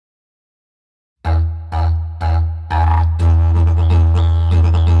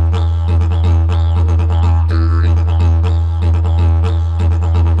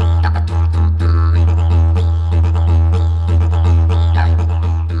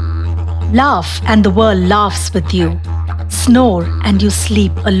Laugh and the world laughs with you. Snore and you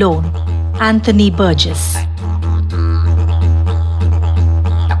sleep alone. Anthony Burgess.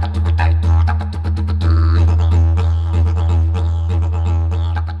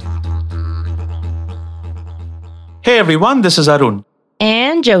 Hey everyone, this is Arun.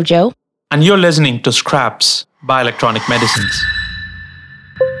 And Jojo. And you're listening to Scraps Bioelectronic Medicines.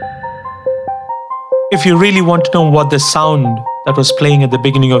 If you really want to know what the sound that was playing at the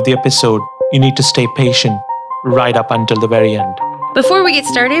beginning of the episode, you need to stay patient right up until the very end. Before we get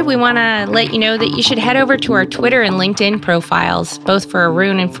started, we want to let you know that you should head over to our Twitter and LinkedIn profiles, both for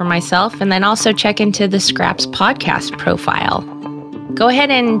Arun and for myself, and then also check into the Scraps podcast profile. Go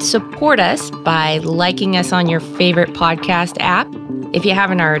ahead and support us by liking us on your favorite podcast app if you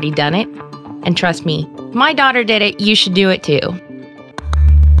haven't already done it. And trust me, my daughter did it, you should do it too.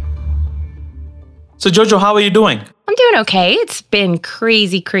 So Jojo, how are you doing? I'm doing okay. It's been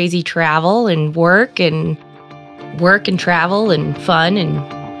crazy travel and work and travel and fun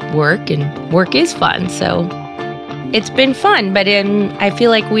and work is fun. So it's been fun, but I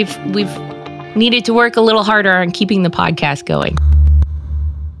feel like we've needed to work a little harder on keeping the podcast going.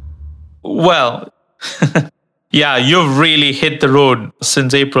 Well, yeah, you've really hit the road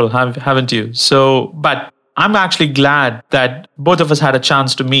since April, haven't you? But I'm actually glad that both of us had a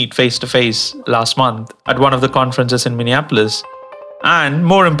chance to meet face to face last month at one of the conferences in Minneapolis. And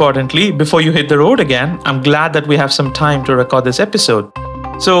more importantly, before you hit the road again, I'm glad that we have some time to record this episode.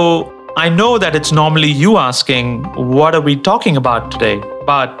 So I know that it's normally you asking, what are we talking about today?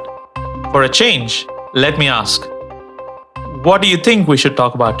 But for a change, let me ask. What do you think we should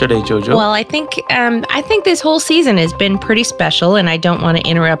talk about today, Jojo? Well, I think this whole season has been pretty special, and I don't want to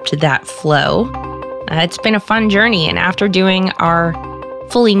interrupt that flow. It's been a fun journey, and after doing our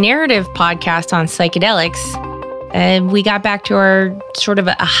fully narrative podcast on psychedelics, we got back to our sort of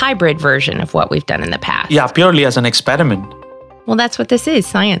a hybrid version of what we've done in the past. Yeah, purely as an experiment. Well, that's what this is,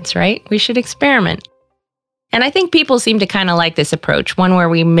 science, right? We should experiment. And I think people seem to kind of like this approach, one where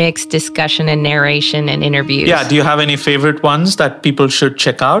we mix discussion and narration and interviews. Yeah, do you have any favorite ones that people should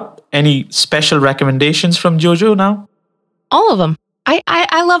check out? Any special recommendations from Jojo now? All of them.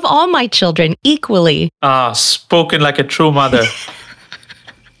 I love all my children equally. Spoken like a true mother.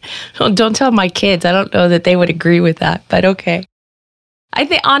 Don't tell my kids. I don't know that they would agree with that, but okay.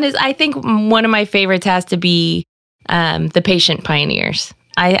 I think one of my favorites has to be the patient pioneers.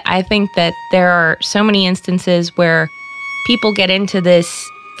 I think that there are so many instances where people get into this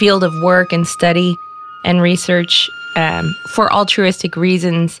field of work and study and research for altruistic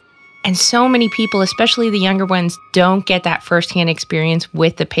reasons. And so many people, especially the younger ones, don't get that firsthand experience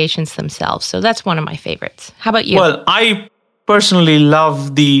with the patients themselves. So that's one of my favorites. How about you? Well, I personally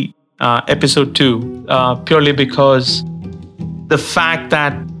love the episode 2 purely because the fact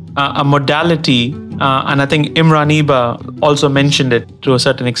that a modality, and I think Imran Iba also mentioned it to a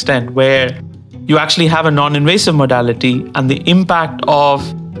certain extent, where you actually have a non-invasive modality and the impact of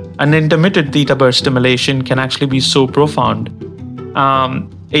an intermittent theta burst stimulation can actually be so profound.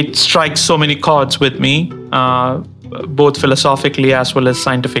 It strikes so many chords with me, both philosophically as well as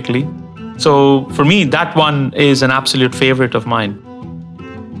scientifically. So for me, that one is an absolute favorite of mine.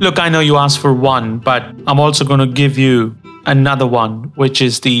 Look, I know you asked for one, but I'm also going to give you another one, which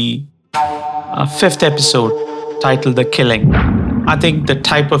is the 5th episode titled The Killing. I think the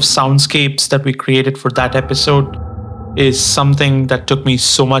type of soundscapes that we created for that episode is something that took me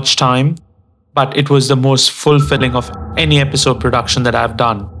so much time, but it was the most fulfilling of any episode production that I've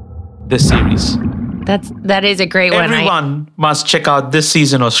done this series. That is a great one. Everyone must check out this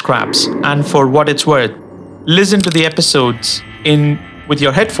season of Scraps, and for what it's worth, listen to the episodes with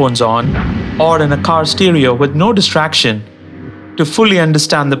your headphones on or in a car stereo with no distraction to fully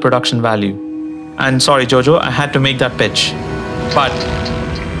understand the production value. And sorry, Jojo, I had to make that pitch. But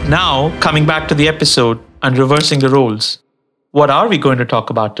now, coming back to the episode and reversing the roles, what are we going to talk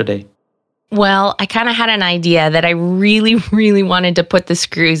about today? Well, I kind of had an idea that I really wanted to put the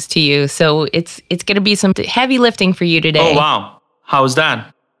screws to you. So it's going to be some heavy lifting for you today. Oh, wow. How's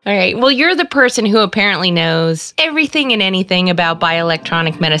that? All right. Well, you're the person who apparently knows everything and anything about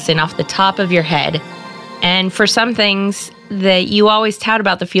bioelectronic medicine off the top of your head. And for some things that you always tout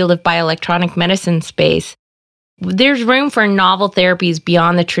about the field of bioelectronic medicine space, there's room for novel therapies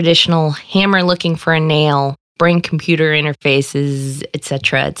beyond the traditional hammer looking for a nail, brain-computer interfaces,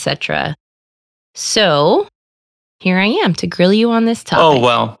 etc., etc. So, here I am to grill you on this topic. Oh,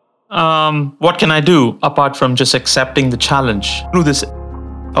 well, what can I do apart from just accepting the challenge through this?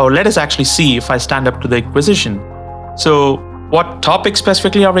 Oh, let us actually see if I stand up to the inquisition. So, what topic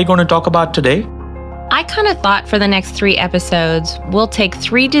specifically are we going to talk about today? I kind of thought for the next 3 episodes, we'll take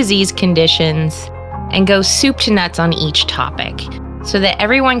 3 disease conditions and go soup to nuts on each topic so that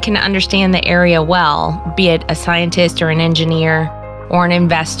everyone can understand the area well, be it a scientist or an engineer or an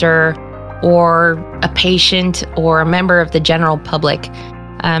investor or a patient or a member of the general public.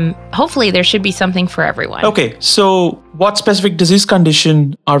 Hopefully there should be something for everyone. Okay, so what specific disease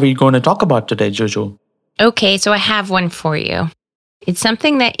condition are we going to talk about today, Jojo? Okay, so I have one for you. It's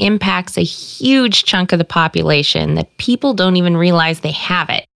something that impacts a huge chunk of the population that people don't even realize they have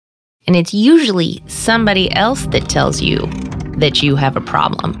it. And it's usually somebody else that tells you that you have a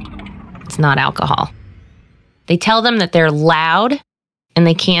problem. It's not alcohol. They tell them that they're loud and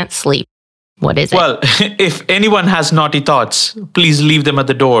they can't sleep. What is it? Well, if anyone has naughty thoughts, please leave them at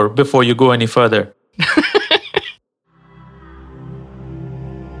the door before you go any further.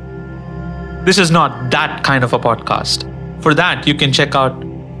 This is not that kind of a podcast. For that, you can check out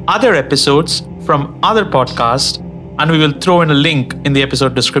other episodes from other podcasts, and we will throw in a link in the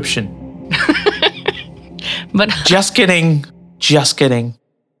episode description. But Just kidding. Just kidding.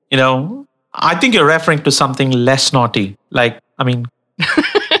 I think you're referring to something less naughty. Let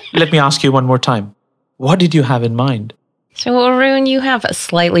me ask you one more time. What did you have in mind? So, Arun, you have a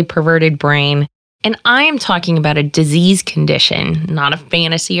slightly perverted brain, and I am talking about a disease condition, not a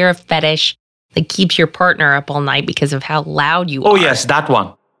fantasy or a fetish that keeps your partner up all night because of how loud you are. Oh, yes, that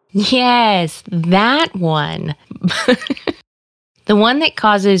one. Yes, that one. The one that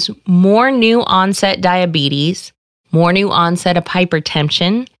causes more new onset diabetes, more new onset of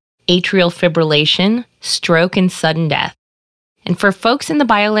hypertension, atrial fibrillation, stroke, and sudden death. And for folks in the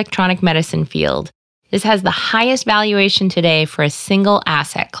bioelectronic medicine field, this has the highest valuation today for a single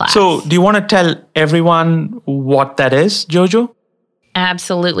asset class. So, do you want to tell everyone what that is, Jojo?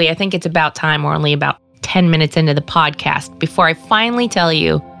 Absolutely. I think it's about time. We're only about 10 minutes into the podcast before I finally tell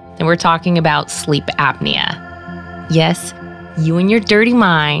you that we're talking about sleep apnea. Yes, you and your dirty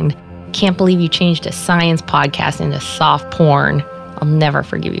mind can't believe you changed a science podcast into soft porn. I'll never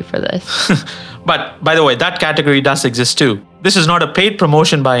forgive you for this. But by the way, that category does exist too. This is not a paid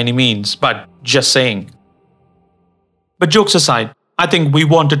promotion by any means, but just saying. But jokes aside, I think we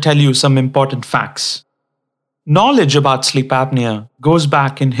want to tell you some important facts. Knowledge about sleep apnea goes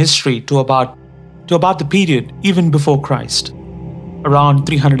back in history to about the period even before Christ, around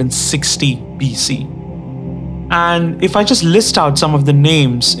 360 BC. And if I just list out some of the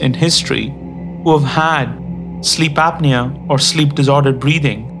names in history who have had sleep apnea or sleep disordered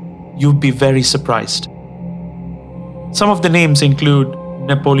breathing, you'd be very surprised. Some of the names include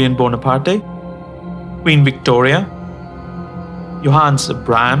Napoleon Bonaparte, Queen Victoria, Johannes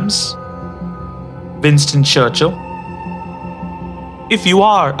Brahms, Winston Churchill. If you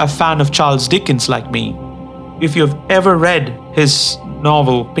are a fan of Charles Dickens like me, if you've ever read his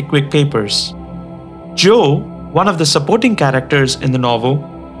novel Pickwick Papers, Joe, one of the supporting characters in the novel,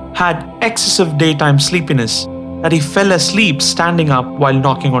 had excessive daytime sleepiness that he fell asleep standing up while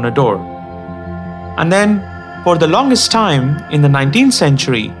knocking on a door. And then, for the longest time in the 19th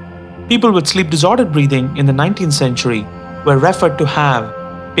century, people with sleep disordered breathing in the 19th century were referred to have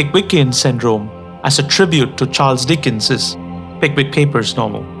Pickwickian syndrome as a tribute to Charles Dickens's Pickwick Papers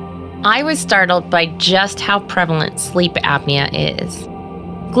novel. I was startled by just how prevalent sleep apnea is.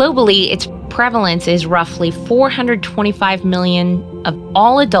 Globally, its prevalence is roughly 425 million of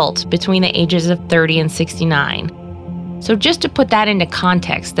all adults between the ages of 30 and 69. So just to put that into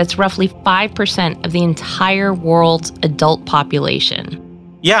context, that's roughly 5% of the entire world's adult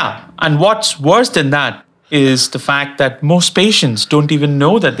population. Yeah, and what's worse than that is the fact that most patients don't even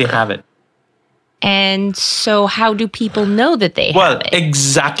know that they have it. And so how do people know that they Well, have it?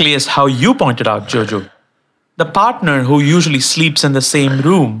 exactly as how you pointed out, Jojo. The partner who usually sleeps in the same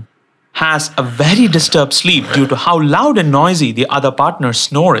room has a very disturbed sleep due to how loud and noisy the other partner's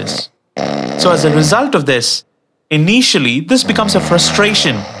snore is. So as a result of this, initially this becomes a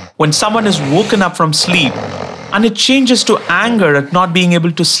frustration when someone is woken up from sleep, and it changes to anger at not being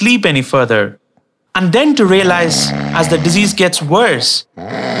able to sleep any further. And then to realize as the disease gets worse,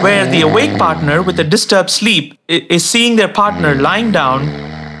 where the awake partner with a disturbed sleep is seeing their partner lying down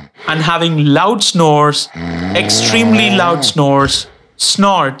and having loud snores, extremely loud snores,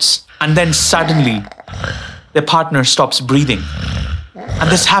 snorts, and then suddenly their partner stops breathing. And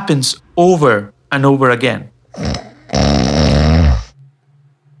this happens over and over again.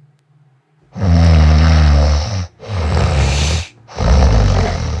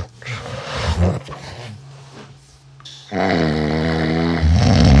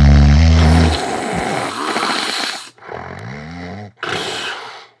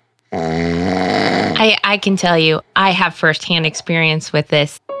 I can tell you, I have firsthand experience with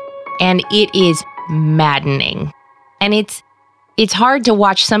this, and it is maddening. And it's hard to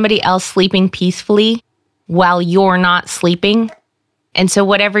watch somebody else sleeping peacefully while you're not sleeping. And so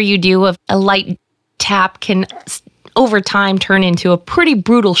whatever you do, a light tap can over time turn into a pretty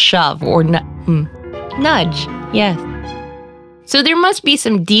brutal shove or nudge. Yes. So there must be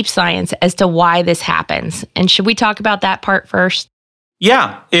some deep science as to why this happens. And should we talk about that part first?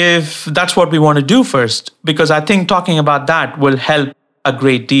 Yeah, if that's what we want to do first, because I think talking about that will help a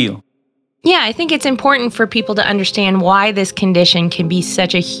great deal. Yeah, I think it's important for people to understand why this condition can be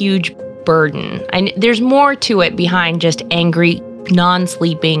such a huge burden. And there's more to it behind just angry,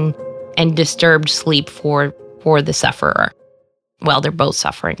 non-sleeping, and disturbed sleep for the sufferer. Well, they're both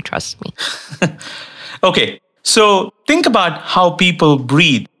suffering, trust me. Okay, so think about how people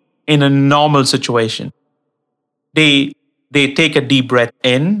breathe in a normal situation. They take a deep breath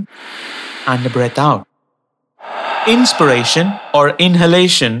in and a breath out. Inspiration or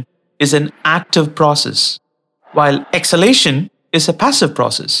inhalation is an active process, while exhalation is a passive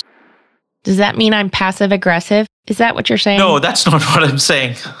process. Does that mean I'm passive aggressive? Is that what you're saying? No, that's not what I'm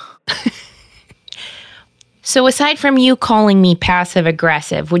saying. So aside from you calling me passive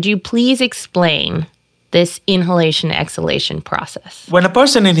aggressive, would you please explain this inhalation-exhalation process? When a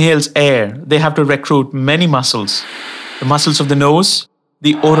person inhales air, they have to recruit many muscles. The muscles of the nose,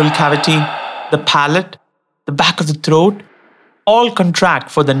 the oral cavity, the palate, the back of the throat, all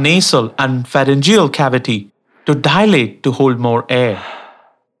contract for the nasal and pharyngeal cavity to dilate to hold more air.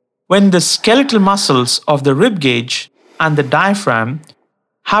 When the skeletal muscles of the rib cage and the diaphragm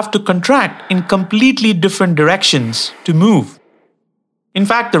have to contract in completely different directions to move. In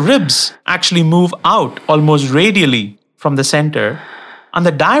fact, the ribs actually move out almost radially from the center, and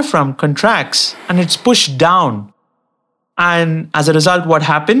the diaphragm contracts and it's pushed down. And as a result, what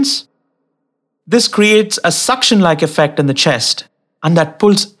happens? This creates a suction-like effect in the chest, and that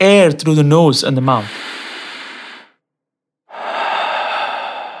pulls air through the nose and the mouth.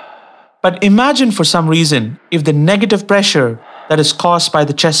 But imagine for some reason if the negative pressure that is caused by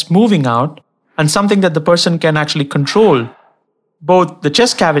the chest moving out and something that the person can actually control, both the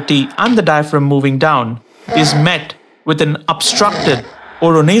chest cavity and the diaphragm moving down, is met with an obstructed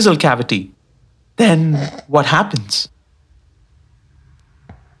oronasal cavity. Then what happens?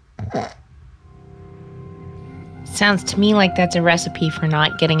 Sounds to me like that's a recipe for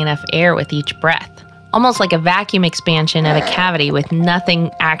not getting enough air with each breath. Almost like a vacuum expansion of a cavity with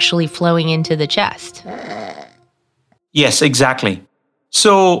nothing actually flowing into the chest. Yes, exactly.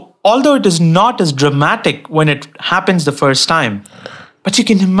 So, although it is not as dramatic when it happens the first time, but you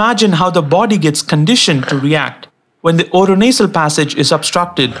can imagine how the body gets conditioned to react when the oronasal passage is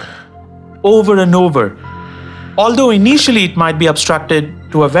obstructed over and over. Although initially it might be obstructed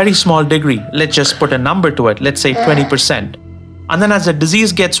to a very small degree, let's just put a number to it, let's say 20%. And then as the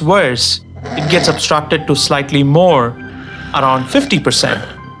disease gets worse, it gets obstructed to slightly more, around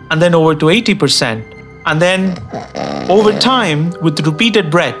 50%, and then over to 80%. And then over time, with repeated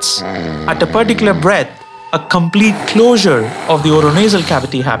breaths, at a particular breath, a complete closure of the oronasal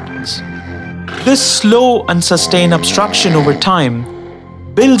cavity happens. This slow and sustained obstruction over time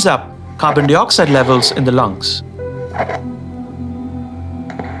builds up carbon dioxide levels in the lungs.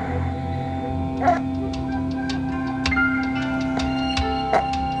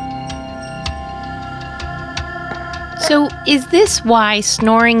 So is this why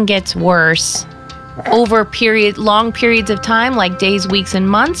snoring gets worse over long periods of time, like days, weeks, and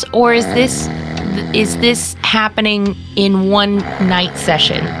months? Or is this happening in one night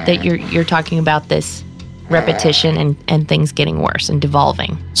session that you're talking about this repetition and things getting worse and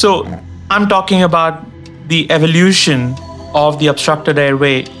devolving? So I'm talking about the evolution of the obstructed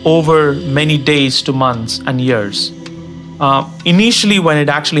airway over many days to months and years. Initially, when it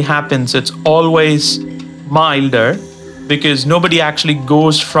actually happens, it's always milder because nobody actually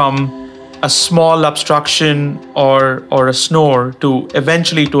goes from a small obstruction or a snore to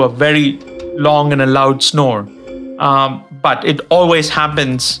eventually to a very long and a loud snore. But it always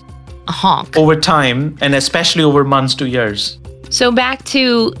happens a honk over time, and especially over months to years. So back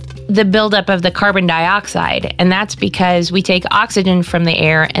to the buildup of the carbon dioxide, and that's because we take oxygen from the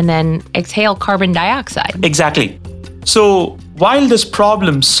air and then exhale carbon dioxide. Exactly. So while this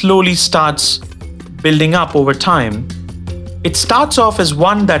problem slowly starts building up over time, it starts off as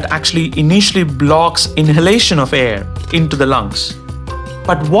one that actually initially blocks inhalation of air into the lungs.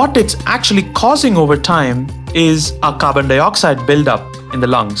 But what it's actually causing over time is a carbon dioxide buildup in the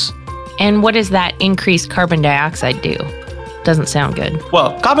lungs. And what does that increased carbon dioxide do? Doesn't sound good.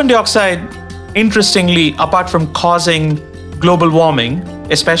 Well, carbon dioxide, interestingly, apart from causing global warming,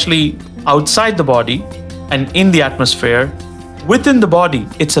 especially outside the body and in the atmosphere, within the body,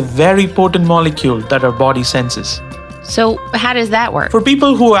 it's a very potent molecule that our body senses. So how does that work? For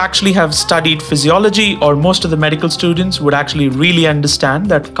people who actually have studied physiology, or most of the medical students would actually really understand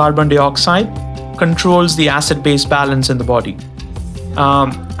that carbon dioxide controls the acid-base balance in the body.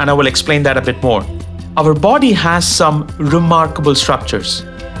 And I will explain that a bit more. Our body has some remarkable structures,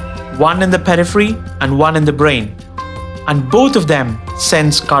 one in the periphery and one in the brain. And both of them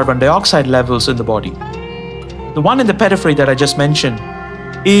sense carbon dioxide levels in the body. The one in the periphery that I just mentioned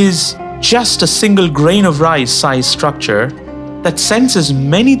is just a single grain of rice size structure that senses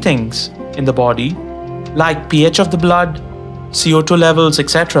many things in the body, like pH of the blood, CO2 levels,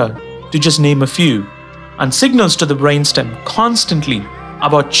 etc., to just name a few, and signals to the brainstem constantly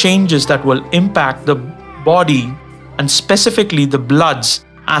about changes that will impact the body and specifically the blood's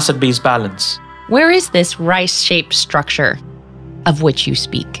acid-base balance. Where is this rice-shaped structure of which you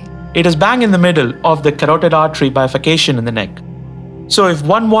speak? It is bang in the middle of the carotid artery bifurcation in the neck. So if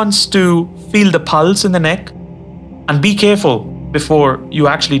one wants to feel the pulse in the neck, and be careful before you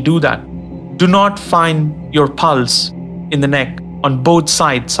actually do that, do not find your pulse in the neck on both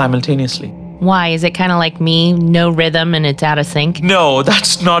sides simultaneously. Why? Is it kind of like me, no rhythm and it's out of sync? No,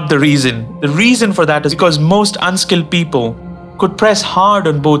 that's not the reason. The reason for that is because most unskilled people could press hard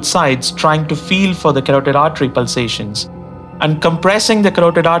on both sides trying to feel for the carotid artery pulsations. And compressing the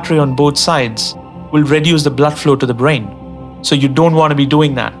carotid artery on both sides will reduce the blood flow to the brain. So you don't want to be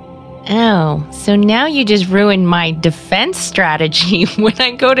doing that. Oh, so now you just ruined my defense strategy when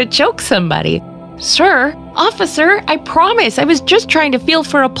I go to choke somebody. Sir, officer, I promise I was just trying to feel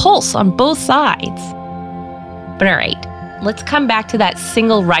for a pulse on both sides. But all right, let's come back to that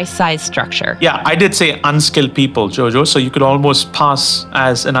single rice-sized structure. Yeah, I did say unskilled people, Jojo, so you could almost pass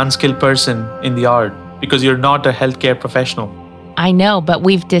as an unskilled person in the art because you're not a healthcare professional. I know, but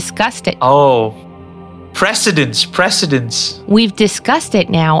we've discussed it. Oh, precedence. We've discussed it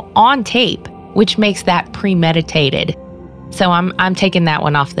now on tape, which makes that premeditated. So I'm taking that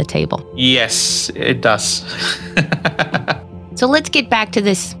one off the table. Yes, it does. So let's get back to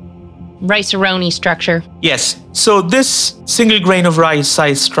this rice-a-roni structure. Yes, so this single grain of rice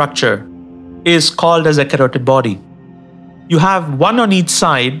size structure is called as a carotid body. You have one on each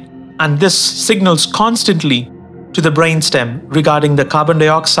side, and this signals constantly to the brainstem regarding the carbon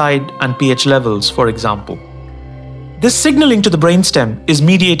dioxide and pH levels, for example. This signaling to the brainstem is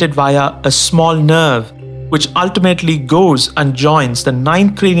mediated via a small nerve, which ultimately goes and joins the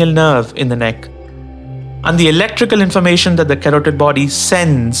ninth cranial nerve in the neck. And the electrical information that the carotid body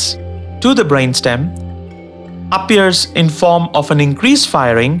sends to the brainstem appears in form of an increased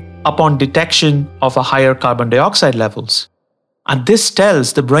firing upon detection of a higher carbon dioxide levels. And this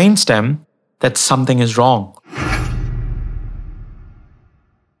tells the brainstem that something is wrong.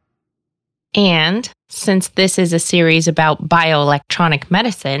 And since this is a series about bioelectronic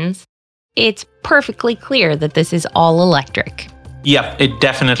medicines, it's perfectly clear that this is all electric. Yep, it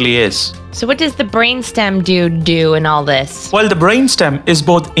definitely is. So what does the brainstem do in all this? Well, the brainstem is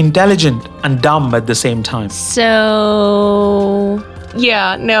both intelligent and dumb at the same time. So,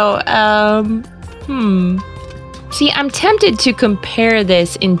 See, I'm tempted to compare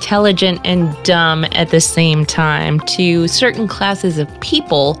this intelligent and dumb at the same time to certain classes of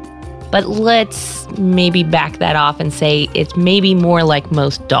people, but let's maybe back that off and say it's maybe more like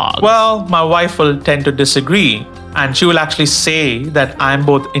most dogs. Well, my wife will tend to disagree, and she will actually say that I'm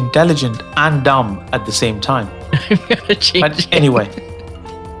both intelligent and dumb at the same time. I'm gonna change But it. anyway.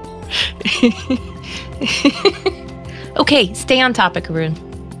 Okay, stay on topic, Arun.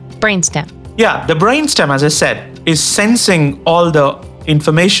 Brainstem. Yeah, the brainstem, as I said, is sensing all the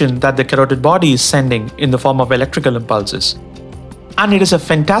information that the carotid body is sending in the form of electrical impulses. And it is a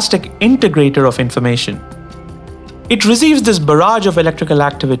fantastic integrator of information. It receives this barrage of electrical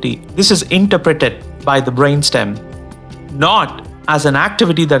activity. This is interpreted by the brainstem not as an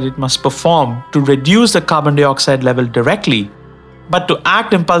activity that it must perform to reduce the carbon dioxide level directly, but to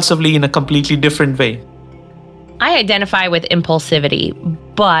act impulsively in a completely different way. I identify with impulsivity,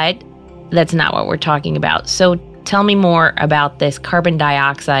 but that's not what we're talking about. So tell me more about this carbon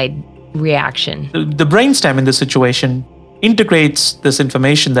dioxide reaction. The brainstem in this situation integrates this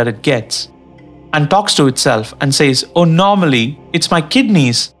information that it gets and talks to itself and says, oh, normally it's my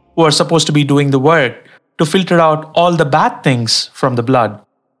kidneys who are supposed to be doing the work to filter out all the bad things from the blood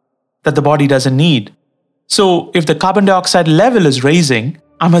that the body doesn't need. So if the carbon dioxide level is raising,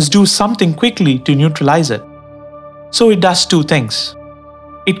 I must do something quickly to neutralize it. So it does two things.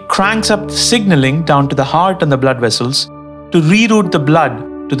 It cranks up the signaling down to the heart and the blood vessels to reroute the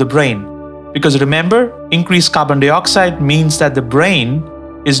blood to the brain. Because remember, increased carbon dioxide means that the brain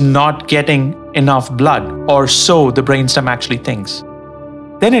is not getting enough blood, or so the brainstem actually thinks.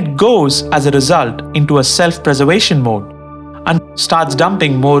 Then it goes, as a result, into a self-preservation mode and starts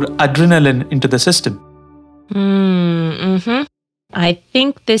dumping more adrenaline into the system. I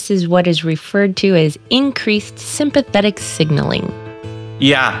think this is what is referred to as increased sympathetic signaling.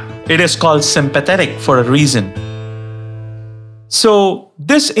 Yeah, it is called sympathetic for a reason. So,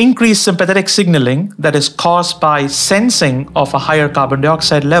 this increased sympathetic signaling that is caused by sensing of a higher carbon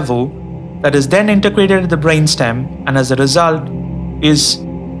dioxide level that is then integrated in the brainstem and as a result is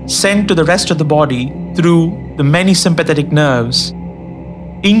sent to the rest of the body through the many sympathetic nerves,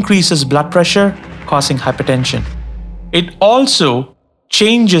 increases blood pressure, causing hypertension. It also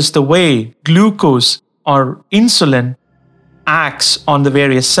changes the way glucose or insulin acts on the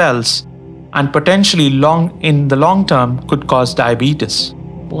various cells and potentially in the long term could cause diabetes.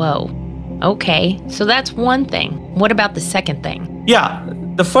 Whoa. Okay, so that's one thing. What about the second thing? Yeah,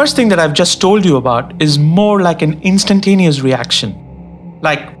 the first thing that I've just told you about is more like an instantaneous reaction.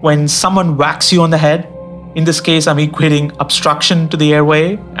 Like when someone whacks you on the head. In this case, I'm equating obstruction to the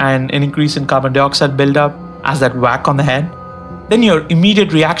airway and an increase in carbon dioxide buildup as that whack on the head. Then your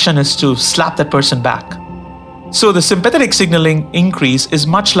immediate reaction is to slap that person back. So the sympathetic signaling increase is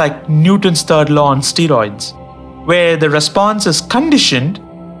much like Newton's third law on steroids, where the response is conditioned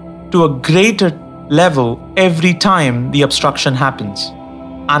to a greater level every time the obstruction happens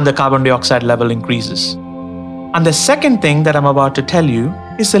and the carbon dioxide level increases. And the second thing that I'm about to tell you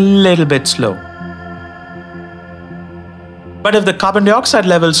is a little bit slow. But if the carbon dioxide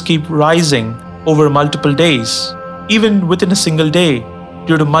levels keep rising over multiple days, even within a single day,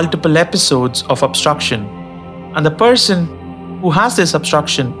 due to multiple episodes of obstruction, and the person who has this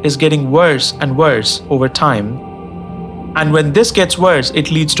obstruction is getting worse and worse over time, and when this gets worse,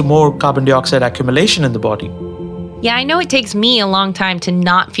 it leads to more carbon dioxide accumulation in the body. Yeah, I know it takes me a long time to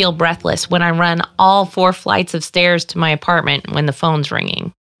not feel breathless when I run all 4 flights of stairs to my apartment when the phone's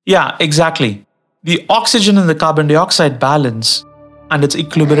ringing. Yeah, exactly. The oxygen and the carbon dioxide balance and its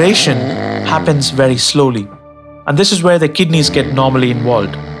equilibration happens very slowly. And this is where the kidneys get normally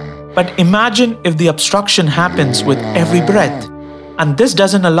involved. But imagine if the obstruction happens with every breath. And this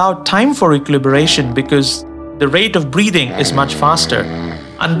doesn't allow time for equilibration because the rate of breathing is much faster.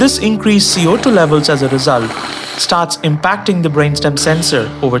 And this increased CO2 levels as a result starts impacting the brainstem sensor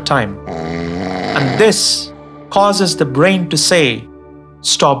over time. And this causes the brain to say,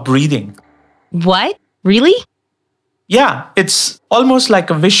 stop breathing. What? Really? Yeah, it's almost like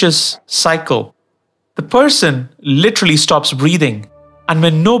a vicious cycle. The person literally stops breathing. And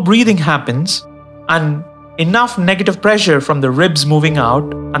when no breathing happens, and enough negative pressure from the ribs moving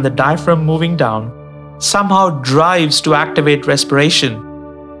out and the diaphragm moving down somehow drives to activate respiration,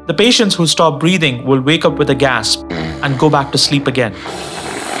 the patients who stop breathing will wake up with a gasp and go back to sleep again.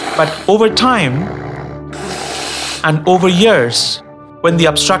 But over time and over years, when the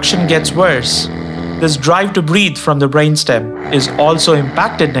obstruction gets worse, this drive to breathe from the brainstem is also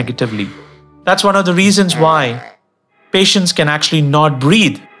impacted negatively. That's one of the reasons why patients can actually not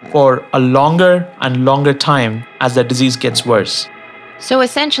breathe for a longer and longer time as the disease gets worse. So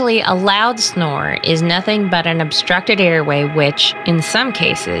essentially, a loud snore is nothing but an obstructed airway, which, in some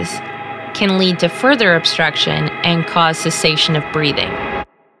cases, can lead to further obstruction and cause cessation of breathing.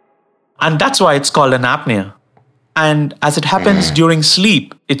 And that's why it's called an apnea. And as it happens during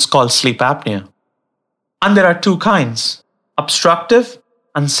sleep, it's called sleep apnea. And there are 2 kinds, obstructive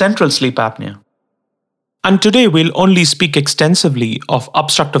and central sleep apnea. And today we'll only speak extensively of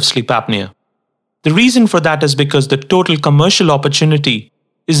obstructive sleep apnea. The reason for that is because the total commercial opportunity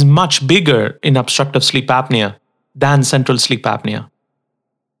is much bigger in obstructive sleep apnea than central sleep apnea.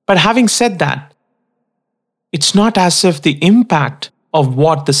 But having said that, it's not as if the impact of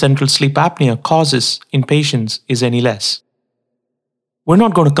what the central sleep apnea causes in patients is any less. We're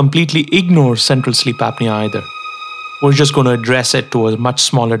not going to completely ignore central sleep apnea either. We're just going to address it to a much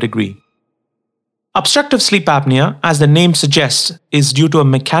smaller degree. Obstructive sleep apnea, as the name suggests, is due to a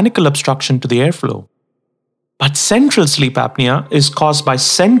mechanical obstruction to the airflow. But central sleep apnea is caused by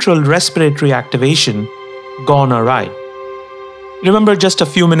central respiratory activation gone awry. Remember just a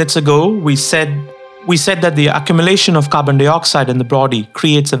few minutes ago, we said that the accumulation of carbon dioxide in the body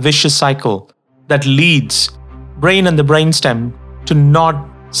creates a vicious cycle that leads brain and the brainstem to not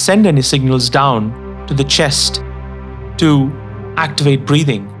send any signals down to the chest to activate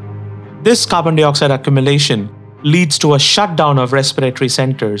breathing. This carbon dioxide accumulation leads to a shutdown of respiratory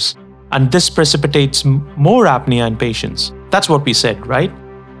centers, and this precipitates more apnea in patients. That's what we said, right?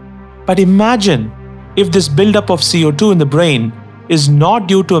 But imagine if this buildup of CO2 in the brain is not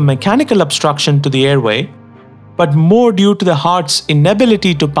due to a mechanical obstruction to the airway, but more due to the heart's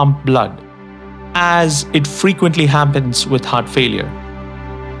inability to pump blood. as it frequently happens with heart failure.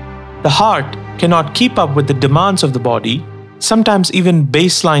 The heart cannot keep up with the demands of the body, sometimes even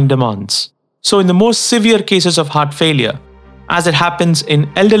baseline demands. So in the most severe cases of heart failure, as it happens in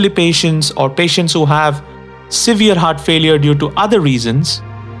elderly patients or patients who have severe heart failure due to other reasons,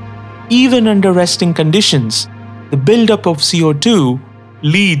 even under resting conditions, the buildup of CO2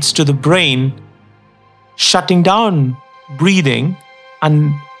 leads to the brain shutting down breathing,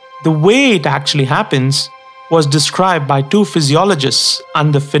 and the way it actually happens was described by two physiologists,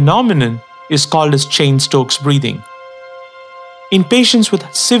 and the phenomenon is called as Cheyne-Stokes breathing. In patients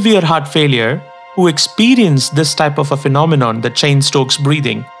with severe heart failure who experience this type of a phenomenon, the Cheyne-Stokes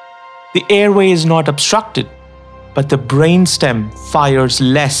breathing, the airway is not obstructed, but the brainstem fires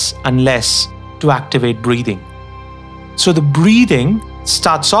less and less to activate breathing. So the breathing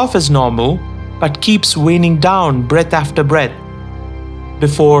starts off as normal, but keeps waning down breath after breath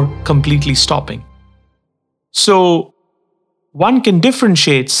before completely stopping. So one can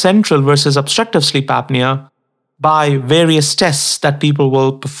differentiate central versus obstructive sleep apnea by various tests that people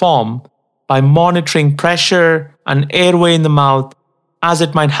will perform by monitoring pressure and airway in the mouth as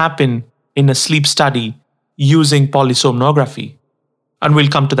it might happen in a sleep study using polysomnography. And we'll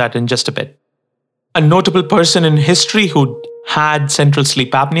come to that in just a bit. A notable person in history who had central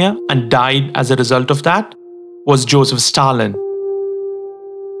sleep apnea and died as a result of that was Joseph Stalin.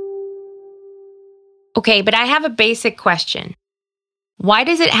 Okay, but I have a basic question. Why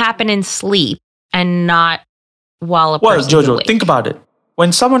does it happen in sleep and not while a person is awake? Well, Jojo, think about it.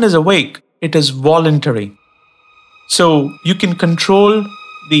 When someone is awake, it is voluntary. So you can control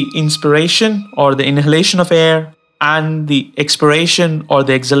the inspiration or the inhalation of air and the expiration or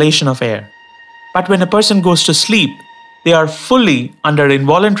the exhalation of air. But when a person goes to sleep, they are fully under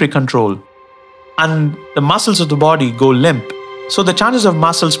involuntary control and the muscles of the body go limp. So the chances of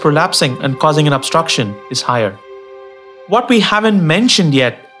muscles prolapsing and causing an obstruction is higher. What we haven't mentioned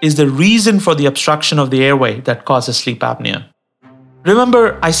yet is the reason for the obstruction of the airway that causes sleep apnea.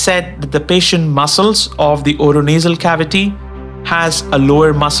 Remember, I said that the patient muscles of the oronasal cavity has a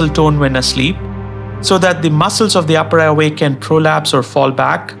lower muscle tone when asleep, so that the muscles of the upper airway can prolapse or fall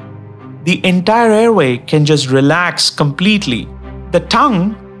back. The entire airway can just relax completely. The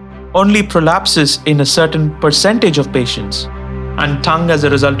tongue only prolapses in a certain percentage of patients, and tongue, as a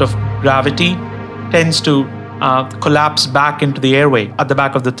result of gravity, tends to collapse back into the airway at the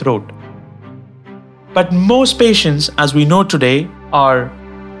back of the throat. But most patients, as we know today, are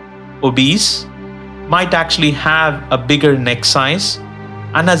obese, might actually have a bigger neck size,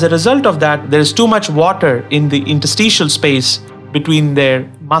 and as a result of that, there is too much water in the interstitial space between their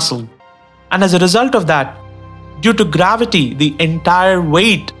muscle. And as a result of that, due to gravity, the entire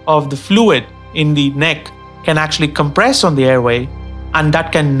weight of the fluid in the neck can actually compress on the airway, and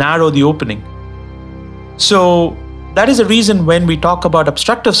that can narrow the opening. So that is the reason when we talk about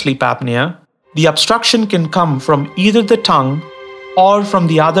obstructive sleep apnea, the obstruction can come from either the tongue or from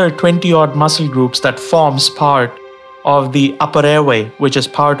the other 20-odd muscle groups that forms part of the upper airway, which is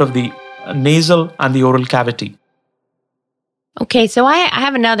part of the nasal and the oral cavity. Okay, so I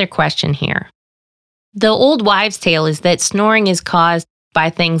have another question here. The old wives' tale is that snoring is caused by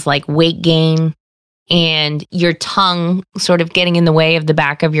things like weight gain and your tongue sort of getting in the way of the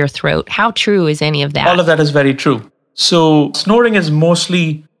back of your throat. How true is any of that? All of that is very true. So snoring is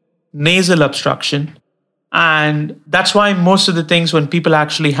mostly nasal obstruction. And that's why most of the things when people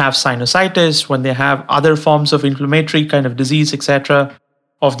actually have sinusitis, when they have other forms of inflammatory kind of disease, etc.,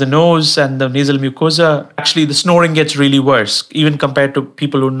 of the nose and the nasal mucosa, actually the snoring gets really worse. Even compared to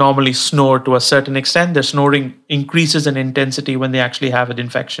people who normally snore to a certain extent, their snoring increases in intensity when they actually have an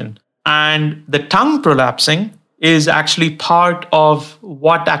infection. And the tongue prolapsing is actually part of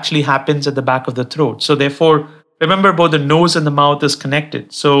what actually happens at the back of the throat. So therefore, remember, both the nose and the mouth is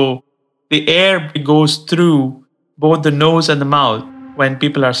connected. So the air goes through both the nose and the mouth when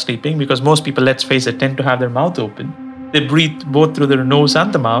people are sleeping, because most people, let's face it, tend to have their mouth open. They breathe both through their nose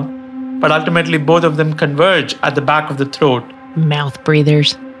and the mouth, but ultimately both of them converge at the back of the throat. Mouth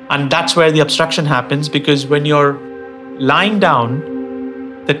breathers. And that's where the obstruction happens, because when you're lying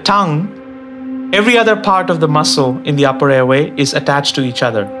down, the tongue, every other part of the muscle in the upper airway is attached to each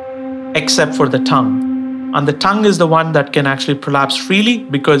other, except for the tongue. And the tongue is the one that can actually prolapse freely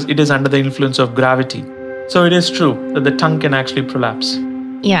because it is under the influence of gravity. So it is true that the tongue can actually prolapse.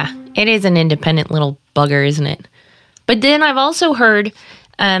 Yeah, it is an independent little bugger, isn't it? But then I've also heard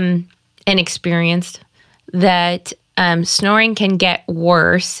and experienced that snoring can get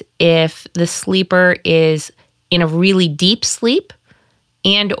worse if the sleeper is in a really deep sleep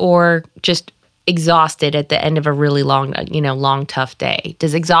and or just exhausted at the end of a really long, tough day.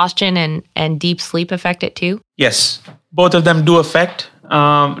 Does exhaustion and deep sleep affect it too? Yes, both of them do affect.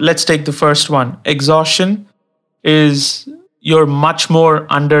 Let's take the first one. Exhaustion is you're much more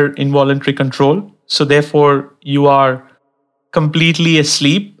under involuntary control. So therefore, you are completely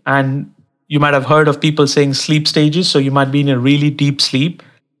asleep. And you might have heard of people saying sleep stages. So you might be in a really deep sleep,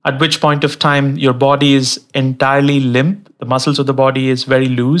 at which point of time your body is entirely limp. The muscles of the body is very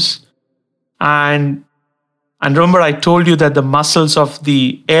loose. And remember, I told you that the muscles of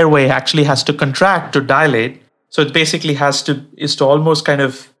the airway actually has to contract to dilate. So it basically is to almost kind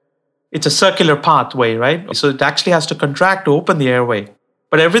of, it's a circular pathway, right? So it actually has to contract to open the airway.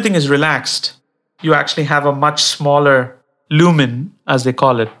 But everything is relaxed. You actually have a much smaller lumen, as they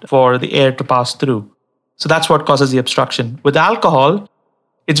call it, for the air to pass through. So that's what causes the obstruction. With alcohol,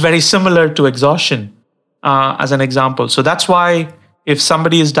 it's very similar to exhaustion, as an example. So that's why if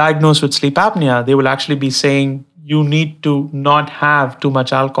somebody is diagnosed with sleep apnea, they will actually be saying you need to not have too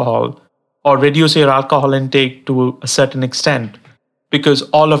much alcohol or reduce your alcohol intake to a certain extent, because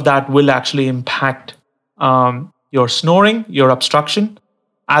all of that will actually impact your snoring, your obstruction,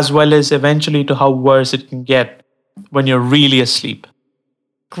 as well as eventually to how worse it can get when you're really asleep.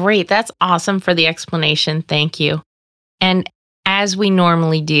 Great. That's awesome for the explanation. Thank you. And as we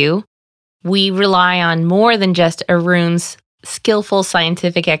normally do, we rely on more than just Arun's skillful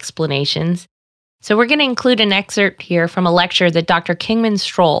scientific explanations. So we're going to include an excerpt here from a lecture that Dr. Kingman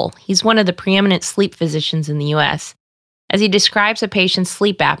Stroll, he's one of the preeminent sleep physicians in the U.S., as he describes a patient's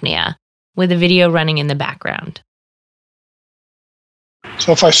sleep apnea with a video running in the background.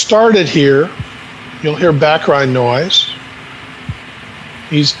 So if I started here, you'll hear background noise.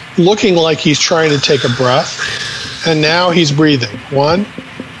 He's looking like he's trying to take a breath, and now he's breathing. One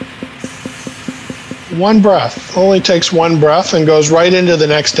breath, only takes one breath and goes right into the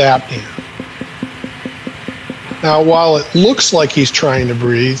next apnea. Now, while it looks like he's trying to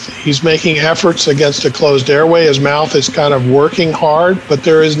breathe, he's making efforts against a closed airway. His mouth is kind of working hard, but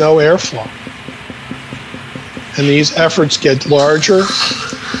there is no airflow. And these efforts get larger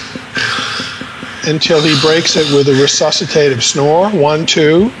until he breaks it with a resuscitative snore, 1,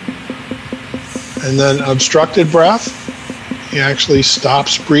 2, and then obstructed breath. He actually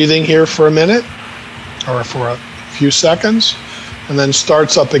stops breathing here for a minute or for a few seconds, and then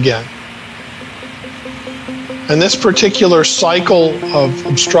starts up again. And this particular cycle of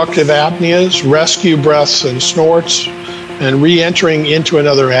obstructive apneas, rescue breaths and snorts, and re-entering into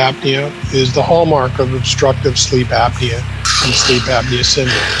another apnea is the hallmark of obstructive sleep apnea and sleep apnea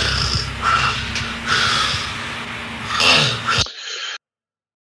syndrome.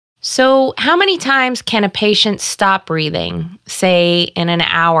 So how many times can a patient stop breathing, say in an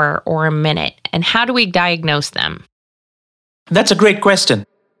hour or a minute, and how do we diagnose them? That's a great question.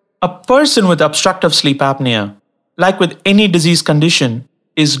 A person with obstructive sleep apnea, like with any disease condition,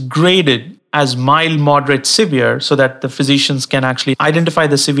 is graded as mild, moderate, severe so that the physicians can actually identify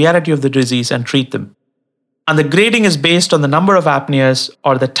the severity of the disease and treat them. And the grading is based on the number of apneas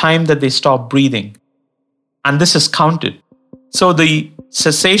or the time that they stop breathing. And this is counted. So the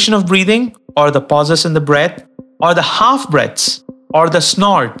cessation of breathing, or the pauses in the breath, or the half breaths, or the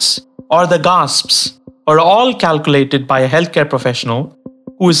snorts, or the gasps, are all calculated by a healthcare professional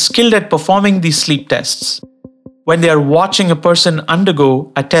who is skilled at performing these sleep tests when they are watching a person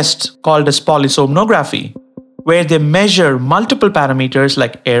undergo a test called as polysomnography, where they measure multiple parameters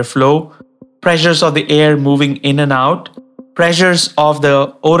like airflow, pressures of the air moving in and out, pressures of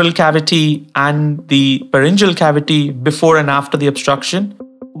the oral cavity and the pharyngeal cavity before and after the obstruction,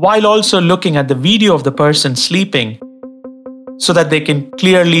 while also looking at the video of the person sleeping so that they can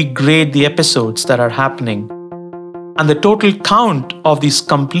clearly grade the episodes that are happening. And the total count of these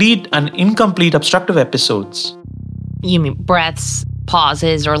complete and incomplete obstructive episodes. You mean breaths,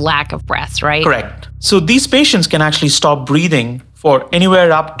 pauses, or lack of breaths, right? Correct. So these patients can actually stop breathing for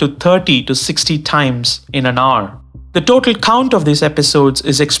anywhere up to 30 to 60 times in an hour. The total count of these episodes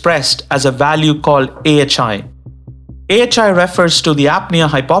is expressed as a value called AHI. AHI refers to the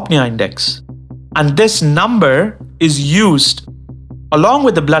apnea-hypopnea index. And this number is used along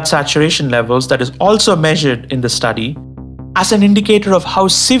with the blood saturation levels that is also measured in the study as an indicator of how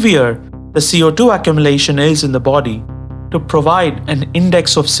severe the CO2 accumulation is in the body to provide an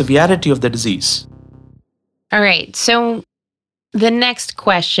index of severity of the disease. All right, so the next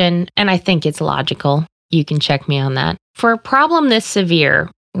question, and I think it's logical, you can check me on that. For a problem this severe,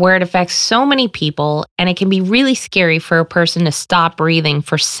 where it affects so many people, and it can be really scary for a person to stop breathing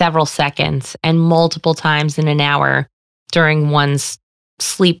for several seconds and multiple times in an hour during one's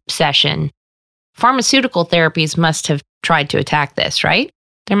sleep session, pharmaceutical therapies must have tried to attack this, right?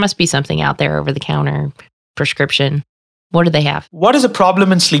 There must be something out there over the counter, prescription. What do they have? What is a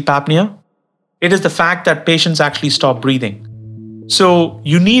problem in sleep apnea? It is the fact that patients actually stop breathing. So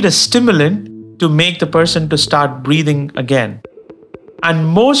you need a stimulant to make the person to start breathing again. And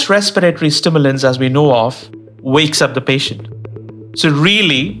most respiratory stimulants, as we know of, wakes up the patient. So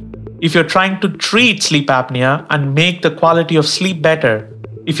really, if you're trying to treat sleep apnea and make the quality of sleep better,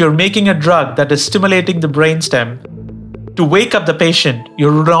 if you're making a drug that is stimulating the brainstem to wake up the patient,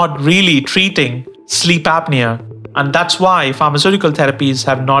 you're not really treating sleep apnea. And that's why pharmaceutical therapies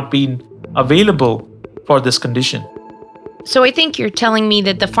have not been available for this condition. So I think you're telling me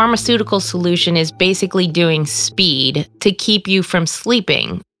that the pharmaceutical solution is basically doing speed to keep you from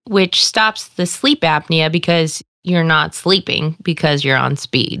sleeping, which stops the sleep apnea because you're not sleeping because you're on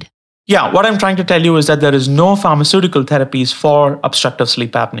speed. Yeah, what I'm trying to tell you is that there is no pharmaceutical therapies for obstructive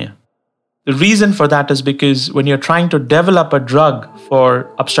sleep apnea. The reason for that is because when you're trying to develop a drug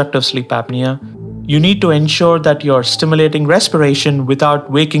for obstructive sleep apnea, you need to ensure that you're stimulating respiration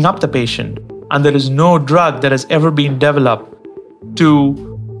without waking up the patient. And there is no drug that has ever been developed to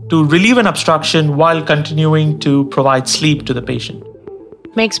relieve an obstruction while continuing to provide sleep to the patient.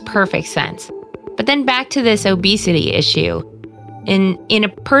 Makes perfect sense. But then back to this obesity issue. In a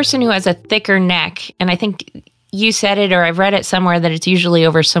person who has a thicker neck, and I think you said it or I've read it somewhere that it's usually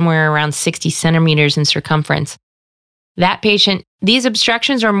over somewhere around 60 centimeters in circumference. That patient, these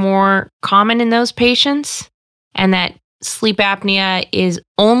obstructions are more common in those patients, and that sleep apnea is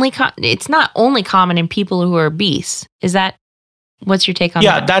it's not only common in people who are obese. Is that, what's your take on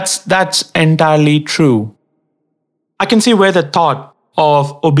that? Yeah, that's entirely true. I can see where the thought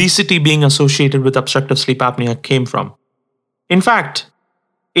of obesity being associated with obstructive sleep apnea came from. In fact,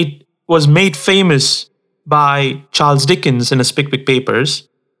 it was made famous by Charles Dickens in his Pickwick Papers,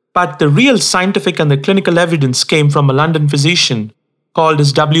 but the real scientific and the clinical evidence came from a London physician called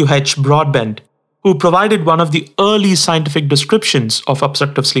as W.H. Broadbent, who provided one of the early scientific descriptions of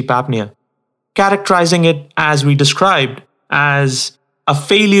obstructive sleep apnea, characterizing it as we described as a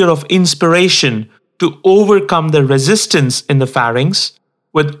failure of inspiration to overcome the resistance in the pharynx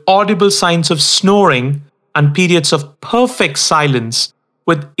with audible signs of snoring and periods of perfect silence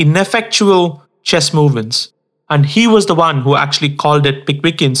with ineffectual chest movements. And he was the one who actually called it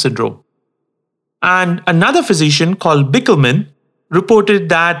Pickwickian syndrome. And another physician called Bickelman reported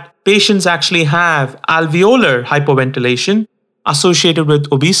that patients actually have alveolar hypoventilation associated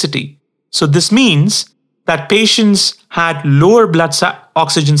with obesity. So this means that patients had lower blood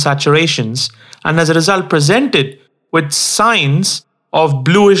oxygen saturations and as a result presented with signs of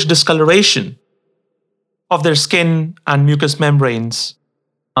bluish discoloration of their skin and mucous membranes.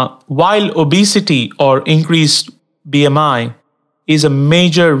 While obesity or increased BMI is a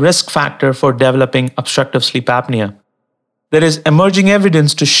major risk factor for developing obstructive sleep apnea, there is emerging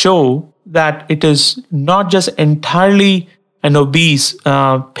evidence to show that it is not just entirely an obese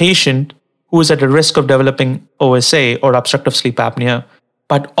patient who is at a risk of developing OSA or obstructive sleep apnea,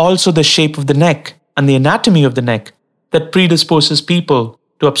 but also the shape of the neck and the anatomy of the neck that predisposes people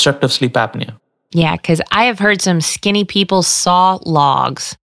to obstructive sleep apnea. Yeah, because I have heard some skinny people saw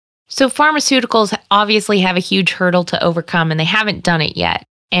logs. So pharmaceuticals obviously have a huge hurdle to overcome, and they haven't done it yet.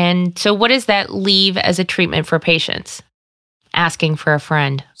 And so what does that leave as a treatment for patients? Asking for a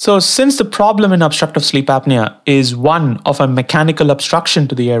friend. So since the problem in obstructive sleep apnea is one of a mechanical obstruction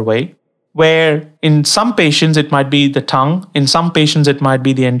to the airway, where in some patients it might be the tongue, in some patients it might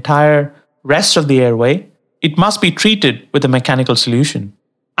be the entire rest of the airway, it must be treated with a mechanical solution.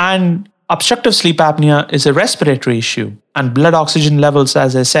 And obstructive sleep apnea is a respiratory issue, and blood oxygen levels,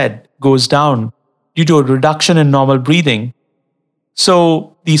 as I said, goes down due to a reduction in normal breathing.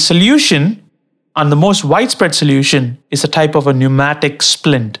 So the solution, and the most widespread solution, is a type of a pneumatic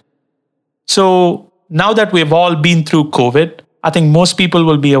splint. So now that we've all been through COVID, I think most people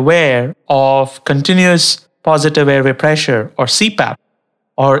will be aware of continuous positive airway pressure, or CPAP,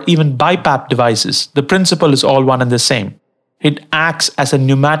 or even BiPAP devices. The principle is all one and the same. It acts as a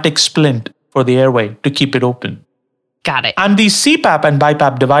pneumatic splint for the airway to keep it open. Got it. And these CPAP and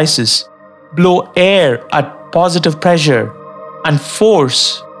BiPAP devices blow air at positive pressure and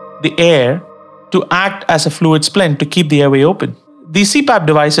force the air to act as a fluid splint to keep the airway open. These CPAP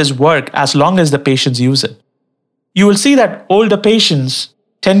devices work as long as the patients use it. You will see that older patients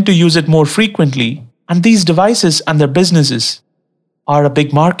tend to use it more frequently, and these devices and their businesses are a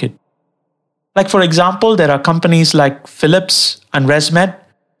big market. Like, for example, there are companies like Philips and ResMed,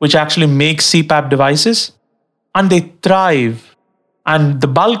 which actually make CPAP devices, and they thrive. And the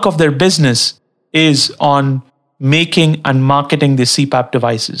bulk of their business is on making and marketing the CPAP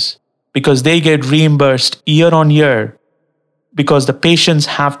devices because they get reimbursed year on year because the patients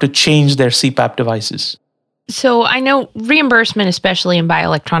have to change their CPAP devices. So I know reimbursement, especially in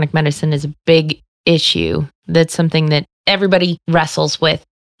bioelectronic medicine, is a big issue. That's something that everybody wrestles with.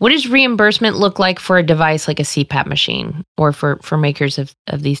 What does reimbursement look like for a device like a CPAP machine or for makers of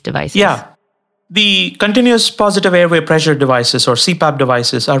these devices? Yeah. The continuous positive airway pressure devices or CPAP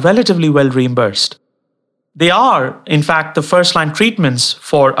devices are relatively well reimbursed. They are, in fact, the first-line treatments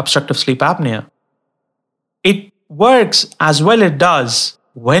for obstructive sleep apnea. It works as well it does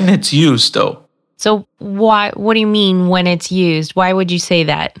when it's used, though. So what do you mean when it's used? Why would you say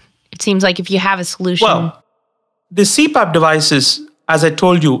that? It seems like if you have a solution... Well, the CPAP devices, as I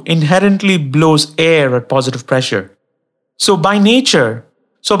told you, inherently blows air at positive pressure. So by nature,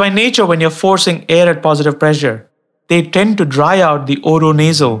 when you're forcing air at positive pressure, they tend to dry out the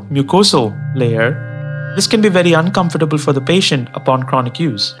oronasal mucosal layer. This can be very uncomfortable for the patient upon chronic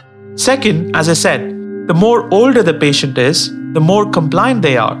use. Second, as I said, the more older the patient is, the more compliant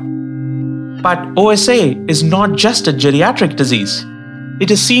they are. But OSA is not just a geriatric disease.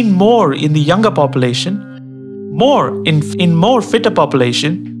 It is seen more in the younger population, more in more fitter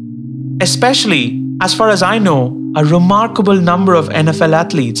population, especially, as far as I know, a remarkable number of NFL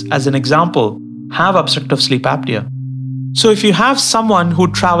athletes, as an example, have obstructive sleep apnea. So if you have someone who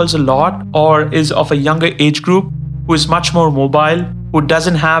travels a lot or is of a younger age group, who is much more mobile, who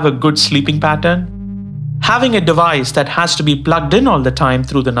doesn't have a good sleeping pattern, having a device that has to be plugged in all the time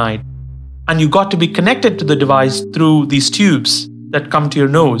through the night, and you got to be connected to the device through these tubes that come to your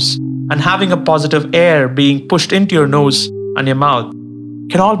nose, and having a positive air being pushed into your nose and your mouth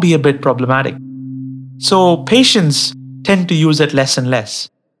can all be a bit problematic. So patients tend to use it less and less.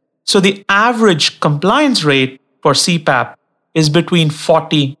 So the average compliance rate for CPAP is between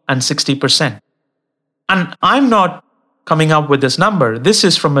 40 and 60%. And I'm not coming up with this number. This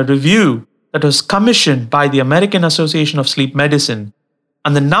is from a review that was commissioned by the American Association of Sleep Medicine.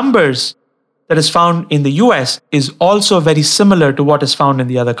 And the numbers that is found in the US is also very similar to what is found in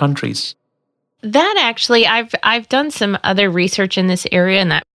the other countries. That actually, I've done some other research in this area,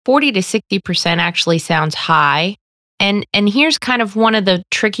 and that 40 to 60% actually sounds high. And here's kind of one of the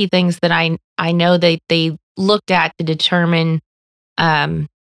tricky things that I know that they looked at to determine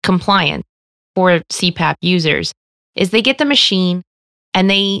compliance for CPAP users is they get the machine and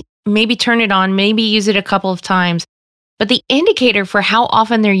they maybe turn it on, maybe use it a couple of times. But the indicator for how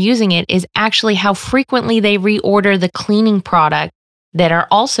often they're using it is actually how frequently they reorder the cleaning product that are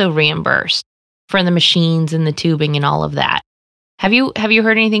also reimbursed for the machines and the tubing and all of that. Have you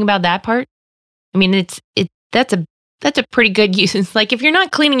heard anything about that part? I mean, that's a pretty good use. It's like if you're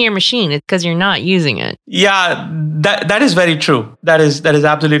not cleaning your machine, it's because you're not using it. Yeah, that is very true. That is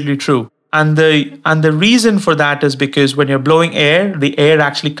absolutely true. And the reason for that is because when you're blowing air, the air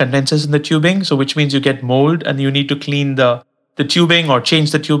actually condenses in the tubing, so which means you get mold and you need to clean the tubing or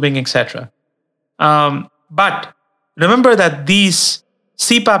change the tubing, etc. But remember that these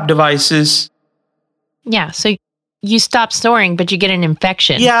CPAP devices... Yeah, so you stop snoring, but you get an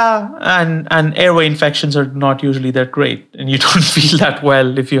infection. Yeah, and airway infections are not usually that great, and you don't feel that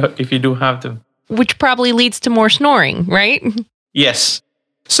well if you do have them. Which probably leads to more snoring, right? Yes.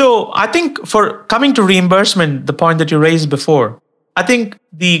 So I think for coming to reimbursement, the point that you raised before, I think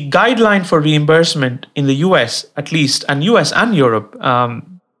the guideline for reimbursement in the US, at least, and US and Europe,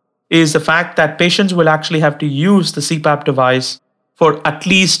 is the fact that patients will actually have to use the CPAP device for at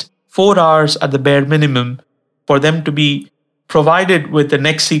least 4 hours at the bare minimum for them to be provided with the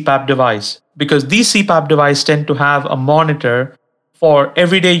next CPAP device. Because these CPAP devices tend to have a monitor for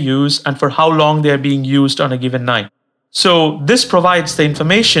everyday use and for how long they are being used on a given night. So this provides the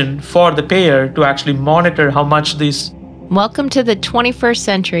information for the payer to actually monitor how much these... Welcome to the 21st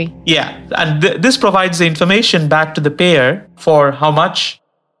century. Yeah, and this provides the information back to the payer for how much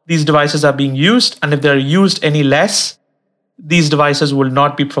these devices are being used, and if they're used any less, these devices will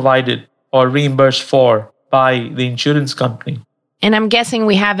not be provided or reimbursed for by the insurance company. And I'm guessing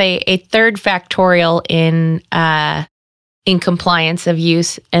we have a third factorial in compliance of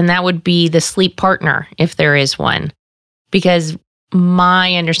use, and that would be the sleep partner, if there is one. Because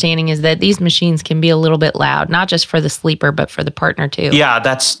my understanding is that these machines can be a little bit loud, not just for the sleeper, but for the partner too. Yeah,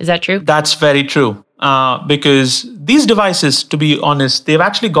 is that true? That's very true. Because these devices, to be honest, they've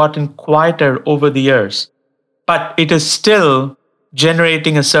actually gotten quieter over the years. But it is still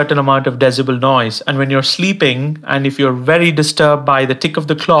generating a certain amount of decibel noise. And when you're sleeping, and if you're very disturbed by the tick of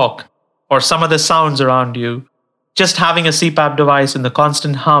the clock or some other sounds around you, just having a CPAP device in the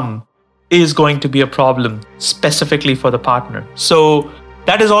constant hum is going to be a problem, specifically for the partner. So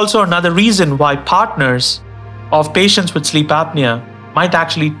that is also another reason why partners of patients with sleep apnea might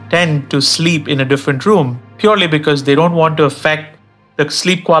actually tend to sleep in a different room purely because they don't want to affect the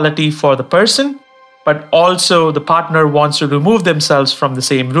sleep quality for the person, but also the partner wants to remove themselves from the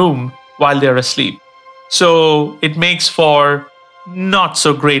same room while they're asleep. So it makes for not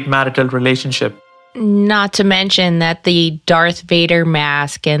so great marital relationship. Not to mention that the Darth Vader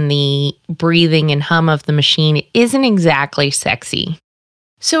mask and the breathing and hum of the machine isn't exactly sexy.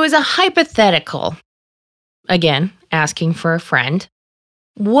 So as a hypothetical, again, asking for a friend,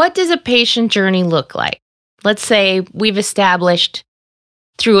 what does a patient journey look like? Let's say we've established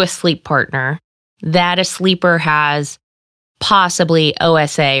through a sleep partner that a sleeper has possibly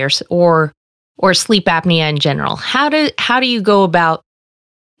OSA or sleep apnea in general. How do you go about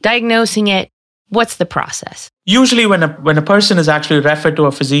diagnosing it? What's the process? Usually when a person is actually referred to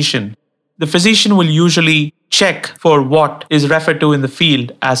a physician, the physician will usually check for what is referred to in the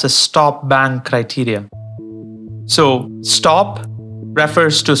field as a stop-bang criteria. So stop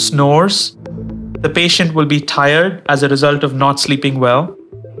refers to snores. The patient will be tired as a result of not sleeping well.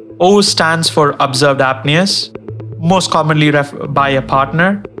 O stands for observed apneas, most commonly by a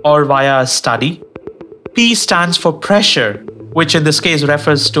partner or via a study. P stands for pressure, which in this case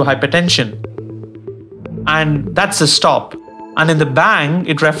refers to hypertension. And that's the stop. And in the bang,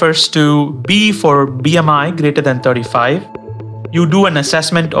 it refers to B for BMI greater than 35. You do an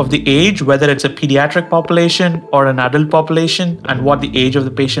assessment of the age, whether it's a pediatric population or an adult population, and what the age of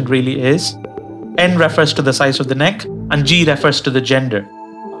the patient really is. N refers to the size of the neck, and G refers to the gender.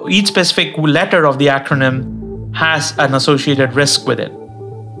 Each specific letter of the acronym has an associated risk with it.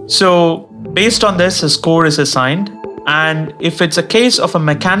 So based on this, a score is assigned. And if it's a case of a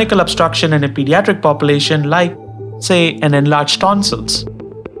mechanical obstruction in a pediatric population, like, say, an enlarged tonsils,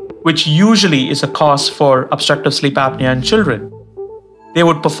 which usually is a cause for obstructive sleep apnea in children, they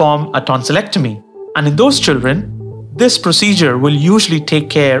would perform a tonsillectomy. And in those children, this procedure will usually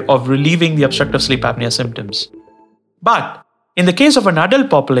take care of relieving the obstructive sleep apnea symptoms. But in the case of an adult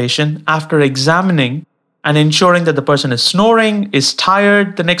population, after examining and ensuring that the person is snoring, is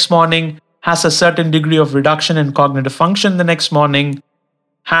tired the next morning, has a certain degree of reduction in cognitive function the next morning,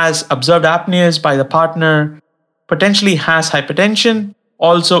 has observed apneas by the partner, potentially has hypertension,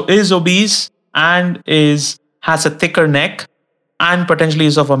 also is obese, and has a thicker neck, and potentially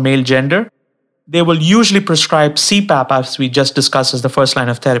is of a male gender, they will usually prescribe CPAP, as we just discussed, as the first line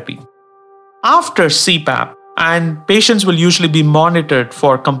of therapy. After CPAP, and patients will usually be monitored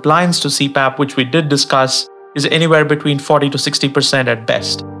for compliance to CPAP, which we did discuss, is anywhere between 40 to 60% at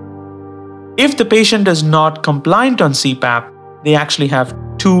best. If the patient is not compliant on CPAP, they actually have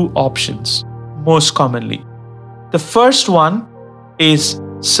two options, most commonly. The first one is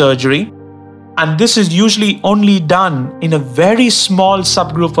surgery, and this is usually only done in a very small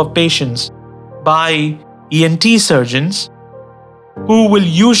subgroup of patients by ENT surgeons who will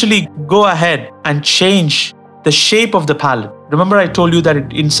usually go ahead and change the shape of the palate. Remember, I told you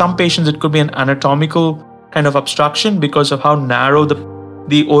that in some patients it could be an anatomical kind of obstruction because of how narrow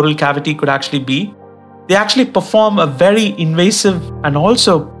the oral cavity could actually be. They actually perform a very invasive and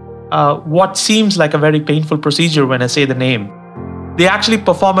also what seems like a very painful procedure when I say the name. They actually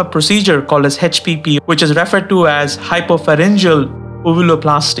perform a procedure called as HPP, which is referred to as hypopharyngeal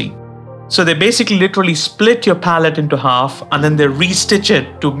ovuloplasty. So they basically literally split your palate into half and then they restitch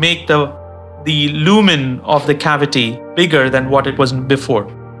it to make the lumen of the cavity bigger than what it was before.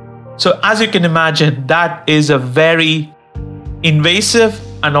 So as you can imagine, that is a very invasive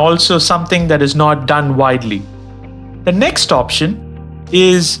and also something that is not done widely. The next option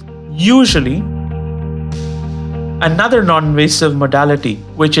is usually another non-invasive modality,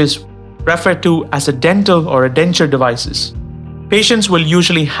 which is referred to as a dental or a denture devices. Patients will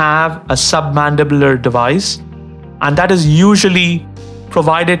usually have a submandibular device, and that is usually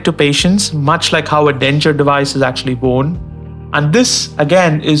provided to patients, much like how a denture device is actually worn. And this,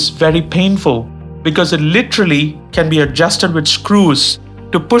 again, is very painful because it literally can be adjusted with screws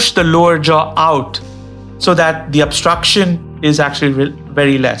to push the lower jaw out so that the obstruction is actually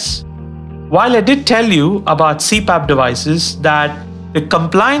very less. While I did tell you about CPAP devices that the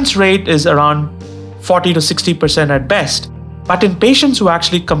compliance rate is around 40 to 60% at best, but in patients who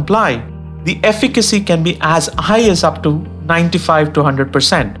actually comply, the efficacy can be as high as up to 95 to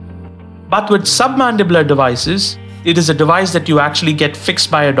 100%. But with submandibular devices, it is a device that you actually get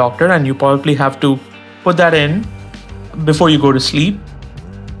fixed by a doctor and you probably have to put that in before you go to sleep.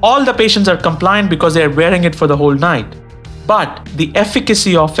 All the patients are compliant because they are wearing it for the whole night. But the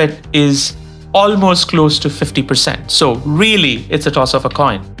efficacy of it is almost close to 50%. So really, it's a toss of a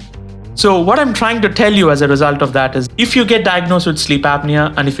coin. So what I'm trying to tell you as a result of that is if you get diagnosed with sleep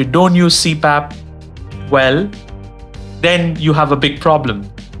apnea and if you don't use CPAP well, then you have a big problem.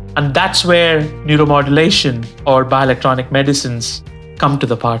 And that's where neuromodulation or bioelectronic medicines come to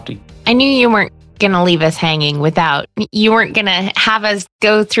the party. I knew you weren't going to leave us hanging you weren't going to have us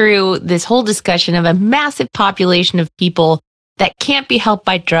go through this whole discussion of a massive population of people that can't be helped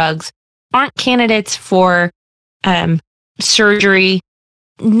by drugs, aren't candidates for surgery.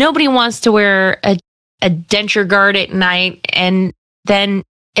 Nobody wants to wear a denture guard at night. And then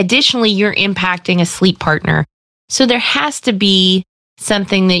additionally, you're impacting a sleep partner. So there has to be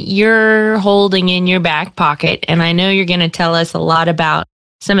something that you're holding in your back pocket. And I know you're going to tell us a lot about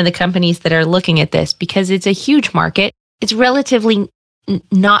some of the companies that are looking at this, because it's a huge market. It's relatively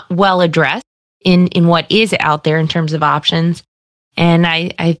not well addressed in what is out there in terms of options. And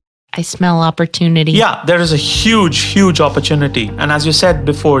I smell opportunity. Yeah, there is a huge opportunity. And as you said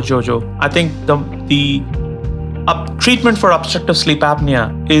before, Jojo, I think the treatment for obstructive sleep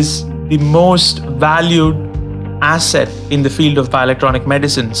apnea is the most valued asset in the field of bioelectronic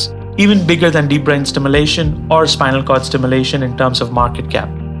medicines, even bigger than deep brain stimulation or spinal cord stimulation in terms of market cap.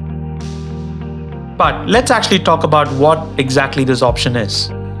 But let's actually talk about what exactly this option is.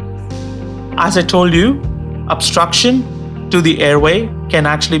 As I told you, obstruction to the airway can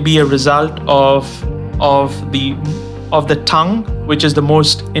actually be a result of the tongue, which is the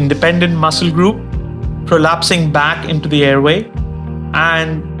most independent muscle group, prolapsing back into the airway.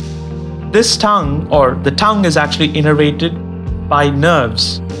 And this tongue, or the tongue, is actually innervated by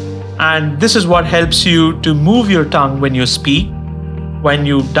nerves. And this is what helps you to move your tongue when you speak, when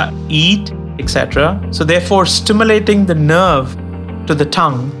you eat, etc. So therefore, stimulating the nerve to the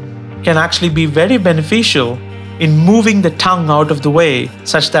tongue can actually be very beneficial in moving the tongue out of the way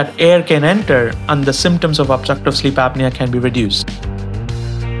such that air can enter and the symptoms of obstructive sleep apnea can be reduced.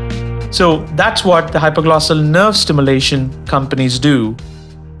 So that's what the hypoglossal nerve stimulation companies do.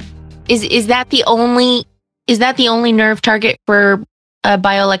 Is that the only nerve target for a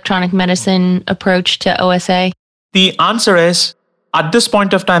bioelectronic medicine approach to OSA? The answer is, at this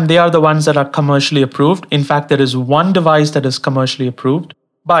point of time, they are the ones that are commercially approved. In fact, there is one device that is commercially approved,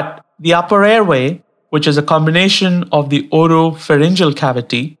 but the upper airway, which is a combination of the oropharyngeal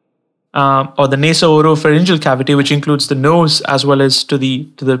cavity or the nasopharyngeal cavity, which includes the nose as well as to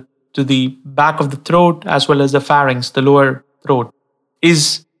the back of the throat as well as the pharynx, the lower throat,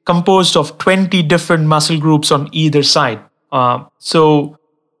 is composed of 20 different muscle groups on either side. So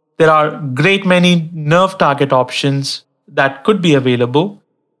there are great many nerve target options that could be available,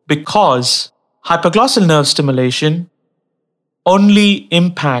 because hypoglossal nerve stimulation only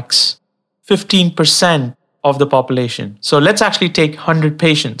impacts 15% of the population. So let's actually take 100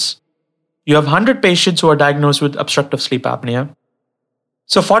 patients. You have 100 patients who are diagnosed with obstructive sleep apnea.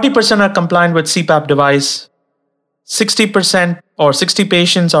 So 40% are compliant with CPAP device. 60% or 60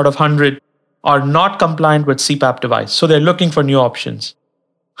 patients out of 100 are not compliant with CPAP device. So they're looking for new options.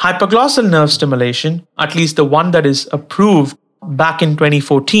 Hypoglossal nerve stimulation, at least the one that is approved back in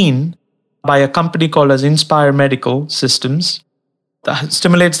 2014 by a company called as Inspire Medical Systems, that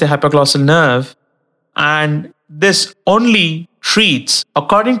stimulates the hypoglossal nerve. And this only treats,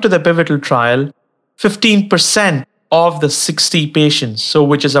 according to the pivotal trial, 15% of the 60 patients, so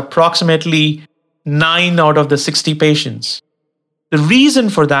which is approximately 9 out of the 60 patients. The reason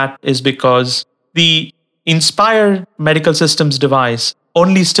for that is because the Inspire Medical Systems device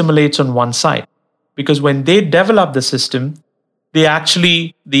only stimulates on one side. Because when they developed the system, the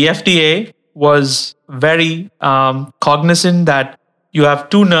FDA was very cognizant that you have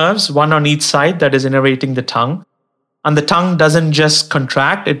two nerves, one on each side, that is innervating the tongue. And the tongue doesn't just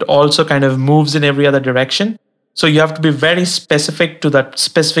contract, it also kind of moves in every other direction. So you have to be very specific to that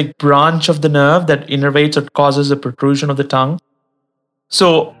specific branch of the nerve that innervates or causes a protrusion of the tongue.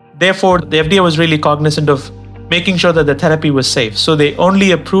 So therefore, the FDA was really cognizant of making sure that the therapy was safe. So they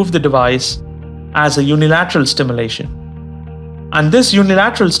only approved the device as a unilateral stimulation. And this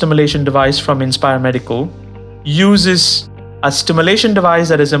unilateral stimulation device from Inspire Medical uses a stimulation device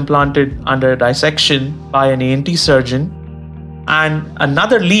that is implanted under dissection by an ENT surgeon, and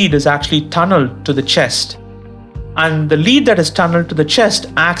another lead is actually tunneled to the chest. And the lead that is tunneled to the chest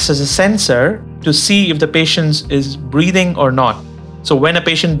acts as a sensor to see if the patient is breathing or not. So when a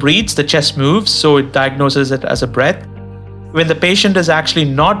patient breathes, the chest moves, so it diagnoses it as a breath. When the patient is actually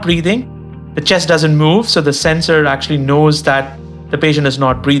not breathing, the chest doesn't move, so the sensor actually knows that the patient is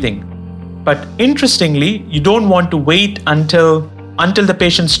not breathing. But interestingly, you don't want to wait until the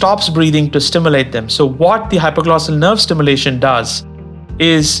patient stops breathing to stimulate them. So what the hypoglossal nerve stimulation does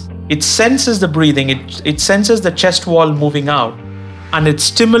is it senses the breathing, it senses the chest wall moving out, and it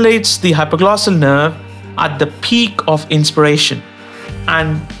stimulates the hypoglossal nerve at the peak of inspiration.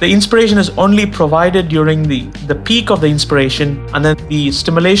 And the inspiration is only provided during the peak of the inspiration, and then the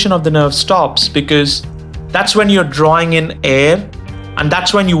stimulation of the nerve stops because that's when you're drawing in air, and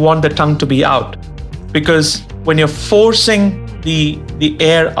that's when you want the tongue to be out. Because when you're forcing the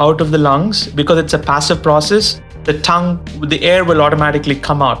air out of the lungs, because it's a passive process, the air will automatically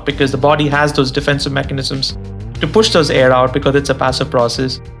come out because the body has those defensive mechanisms to push those air out because it's a passive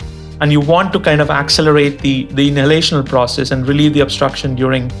process. And you want to kind of accelerate the inhalational process and relieve the obstruction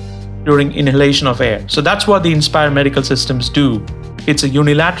during inhalation of air. So that's what the Inspire medical systems do. It's a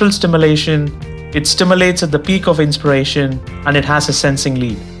unilateral stimulation. It stimulates at the peak of inspiration, and it has a sensing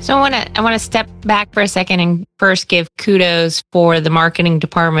lead. So I want to step back for a second and first give kudos for the marketing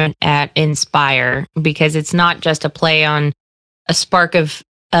department at Inspire, because it's not just a play on a spark of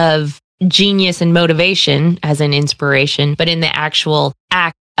genius and motivation as an inspiration, but in the actual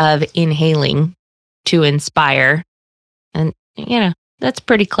act of inhaling to inspire. And, that's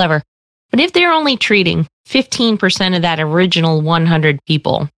pretty clever. But if they're only treating 15% of that original 100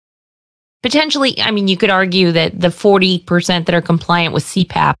 people, potentially, you could argue that the 40% that are compliant with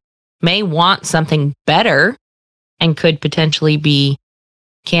CPAP may want something better and could potentially be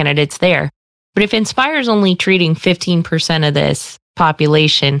candidates there. But if Inspire is only treating 15% of this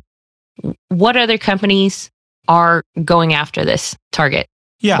population, what other companies are going after this target?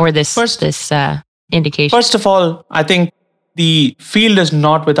 Or this indication? First of all, I think the field is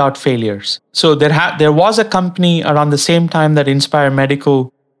not without failures. So there was a company around the same time that Inspire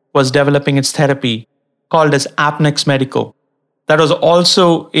Medical was developing its therapy called as Apnex Medical. That was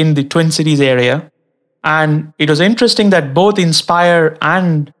also in the Twin Cities area. And it was interesting that both Inspire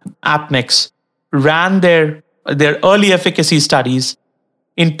and Apnex ran their early efficacy studies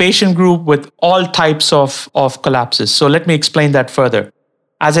in patient group with all types of collapses. So let me explain that further.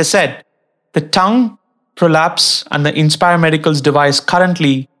 As I said, the tongue prolapse and the Inspire Medical's device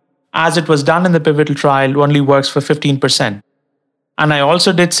currently, as it was done in the pivotal trial, only works for 15%. And I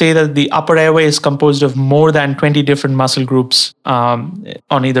also did say that the upper airway is composed of more than 20 different muscle groups on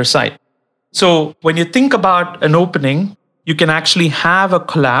either side. So when you think about an opening, you can actually have a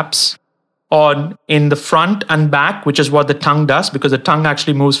collapse in the front and back, which is what the tongue does, because the tongue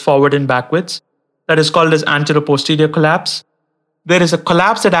actually moves forward and backwards. That is called as anteroposterior collapse. There is a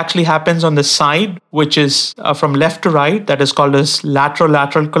collapse that actually happens on the side, which is from left to right. That is called as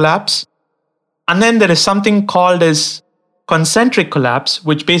lateral collapse. And then there is something called as concentric collapse,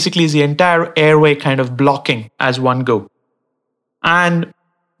 which basically is the entire airway kind of blocking as one go. And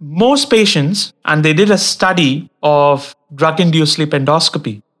most patients, and they did a study of drug-induced sleep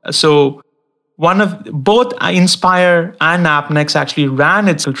endoscopy. So both Inspire and Apnex actually ran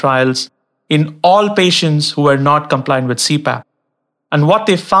its trials in all patients who were not compliant with CPAP. And what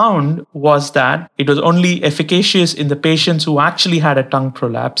they found was that it was only efficacious in the patients who actually had a tongue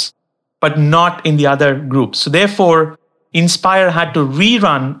prolapse, but not in the other groups. So therefore, Inspire had to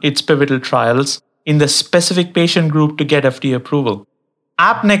rerun its pivotal trials in the specific patient group to get FDA approval.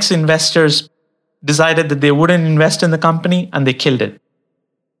 Apnex investors decided that they wouldn't invest in the company, and they killed it.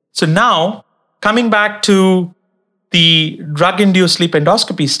 So now, coming back to the drug-induced sleep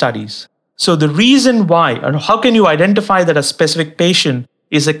endoscopy studies. So the reason why, or how can you identify that a specific patient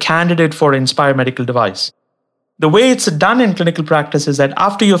is a candidate for an Inspire medical device? The way it's done in clinical practice is that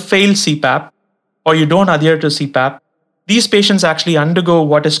after you fail CPAP or you don't adhere to CPAP, these patients actually undergo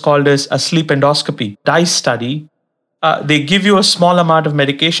what is called as a sleep endoscopy, DICE study. They give you a small amount of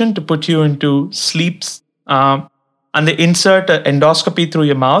medication to put you into sleeps, and they insert an endoscopy through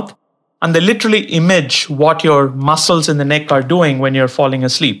your mouth, and they literally image what your muscles in the neck are doing when you're falling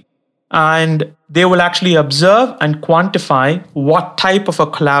asleep. And they will actually observe and quantify what type of a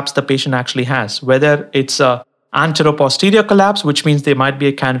collapse the patient actually has, whether it's a anteroposterior collapse, which means they might be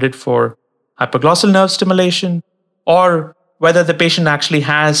a candidate for hypoglossal nerve stimulation, or whether the patient actually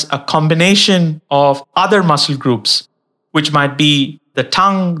has a combination of other muscle groups, which might be the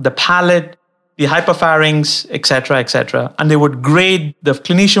tongue, the palate, the hypopharynx, etc., etc. And the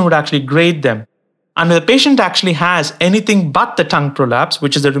clinician would actually grade them. And if the patient actually has anything but the tongue prolapse,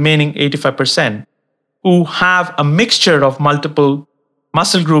 which is the remaining 85%, who have a mixture of multiple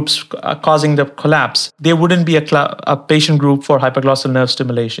muscle groups causing the collapse, they wouldn't be a patient group for hypoglossal nerve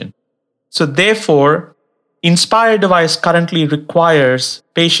stimulation. So therefore, Inspire device currently requires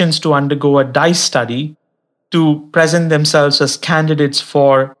patients to undergo a DICE study to present themselves as candidates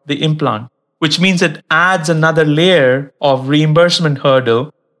for the implant, which means it adds another layer of reimbursement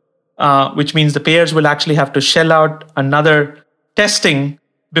hurdle, which means the payers will actually have to shell out another testing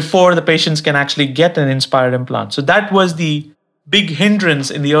before the patients can actually get an Inspire implant. So that was the big hindrance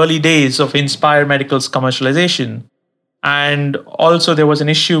in the early days of Inspire Medical's commercialization. And also there was an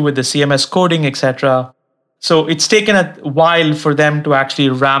issue with the CMS coding, etc. So it's taken a while for them to actually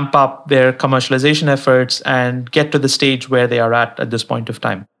ramp up their commercialization efforts and get to the stage where they are at this point of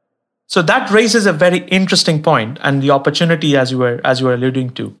time. So that raises a very interesting point and the opportunity as you were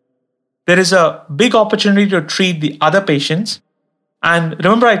alluding to. There is a big opportunity to treat the other patients. And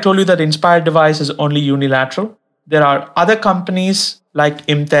remember, I told you that Inspire device is only unilateral. There are other companies like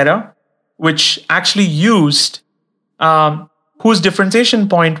ImThera, which actually used, whose differentiation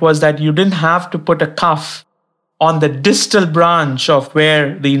point was that you didn't have to put a cuff on the distal branch of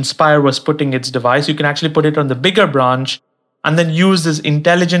where the Inspire was putting its device. You can actually put it on the bigger branch and then use this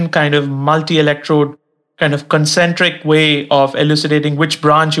intelligent kind of multi-electrode kind of concentric way of elucidating which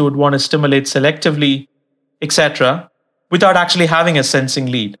branch you would want to stimulate selectively, etc., without actually having a sensing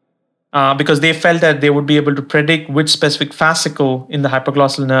lead. Because they felt that they would be able to predict which specific fascicle in the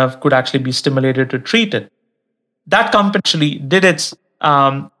hypoglossal nerve could actually be stimulated to treat it. That company actually did its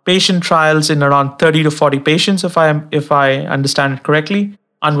patient trials in around 30 to 40 patients, if I understand it correctly,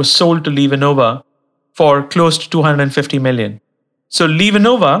 and was sold to LivaNova for close to 250 million. So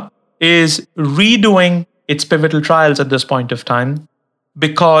LivaNova is redoing its pivotal trials at this point of time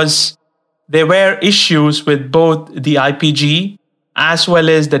because there were issues with both the IPG as well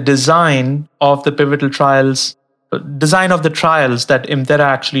as the design of the pivotal trials, design of the trials that ImThera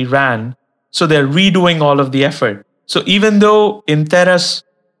actually ran. So they're redoing all of the effort. So even though ImThera's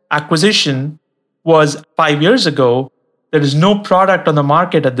acquisition was 5 years ago, there is no product on the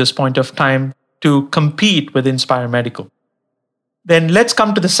market at this point of time to compete with Inspire Medical. Then let's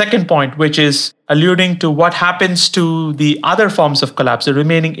come to the second point, which is alluding to what happens to the other forms of collapse, the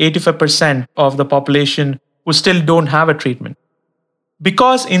remaining 85% of the population who still don't have a treatment.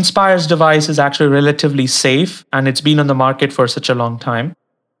 Because Inspire's device is actually relatively safe and it's been on the market for such a long time,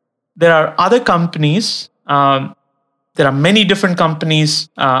 there are other companies. There are many different companies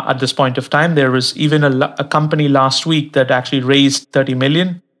at this point of time. There was even a company last week that actually raised 30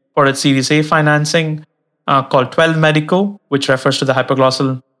 million for its Series A financing called 12 Medical, which refers to the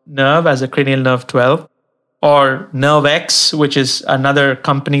hypoglossal nerve as a cranial nerve 12, or NerveX, which is another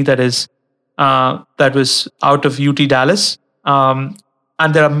company that was out of UT Dallas.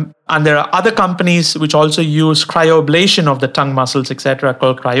 And there are other companies which also use cryoablation of the tongue muscles, etc.,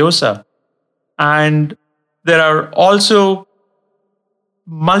 called Cryosa. And there are also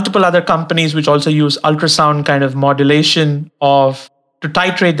multiple other companies which also use ultrasound kind of modulation to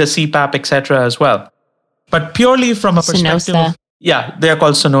titrate the CPAP, etc. as well. But purely from a perspective of, yeah, they are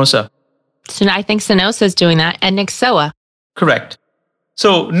called Sonosa. So I think Sonosa is doing that, and Nyxoah. Correct.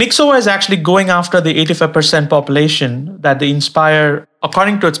 So Nyxoah is actually going after the 85% population that the Inspire,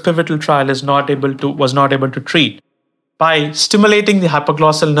 according to its pivotal trial, was not able to treat by stimulating the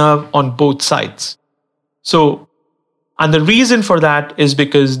hypoglossal nerve on both sides. So, and the reason for that is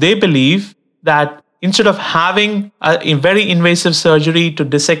because they believe that instead of having a very invasive surgery to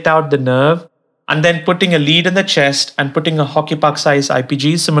dissect out the nerve and then putting a lead in the chest and putting a hockey puck size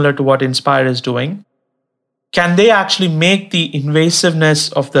IPG similar to what Inspire is doing, can they actually make the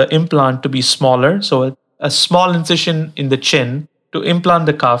invasiveness of the implant to be smaller? So a small incision in the chin to implant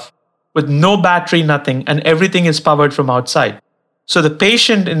the cuff with no battery, nothing, and everything is powered from outside. So the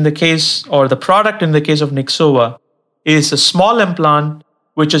patient in the case, or the product in the case of Nyxoah, is a small implant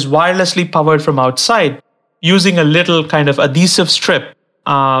which is wirelessly powered from outside using a little kind of adhesive strip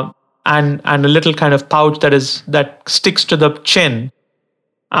and a little kind of pouch that sticks to the chin.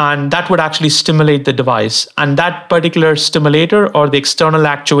 And that would actually stimulate the device. And that particular stimulator or the external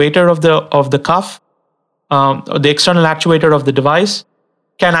actuator of the cuff, the external actuator of the device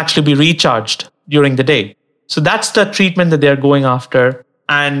can actually be recharged during the day. So that's the treatment that they're going after.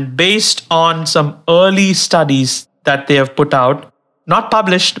 And based on some early studies that they have put out, not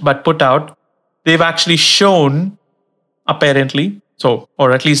published, but put out, they've actually shown, apparently,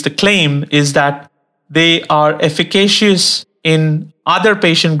 or at least the claim is that they are efficacious in other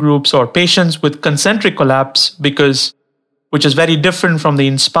patient groups or patients with concentric collapse, which is very different from the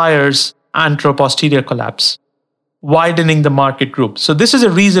Inspire's anteroposterior collapse, widening the market group. So this is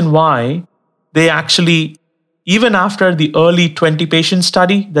a reason why they actually, even after the early 20 patient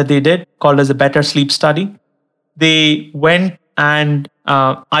study that they did, called as a Better Sleep study, they went and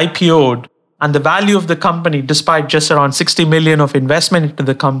IPO'd, and the value of the company, despite just around 60 million of investment into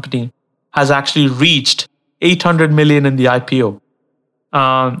the company, has actually reached 800 million in the IPO.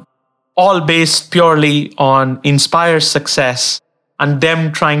 All based purely on Inspire's success and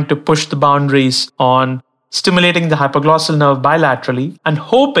them trying to push the boundaries on stimulating the hypoglossal nerve bilaterally and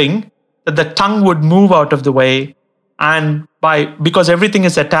hoping that the tongue would move out of the way, and because everything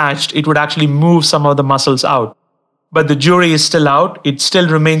is attached, it would actually move some of the muscles out. but the jury is still out. It still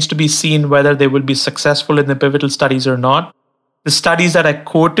remains to be seen whether they will be successful in the pivotal studies or not. The studies that I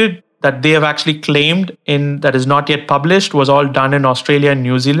quoted that they have actually claimed that is not yet published was all done in Australia and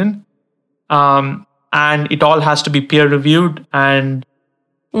New Zealand. And it all has to be peer reviewed. And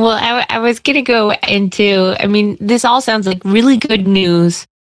well, I was going to go into, this all sounds like really good news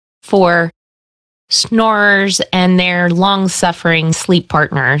for snorers and their long-suffering sleep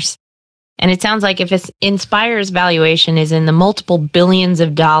partners. And it sounds like if Inspire's valuation is in the multiple billions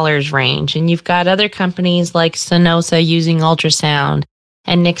of dollars range, and you've got other companies like Sonosa using ultrasound,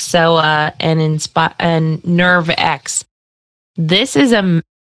 and Nyxoah and NerveX, this is a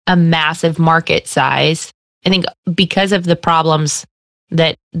massive market size. I think because of the problems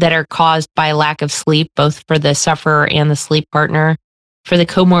that are caused by lack of sleep, both for the sufferer and the sleep partner, for the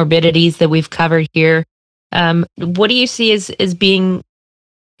comorbidities that we've covered here. What do you see as being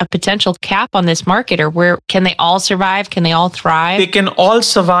a potential cap on this market, or where can they all survive? Can they all thrive? They can all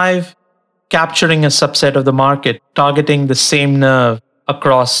survive capturing a subset of the market, targeting the same nerve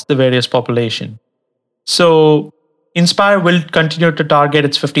across the various population. So Inspire will continue to target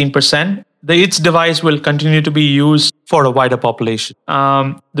its 15%. Its device will continue to be used for a wider population.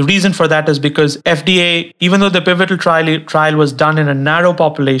 The reason for that is because FDA, even though the pivotal trial was done in a narrow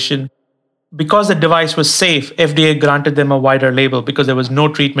population, because the device was safe, FDA granted them a wider label because there was no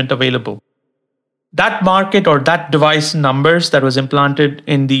treatment available. That market or that device numbers that was implanted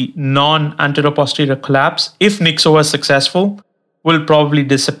in the non-anteroposterior collapse, if Nyxoah is successful, will probably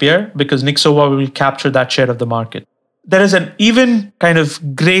disappear because Nyxoah will capture that share of the market. There is an even kind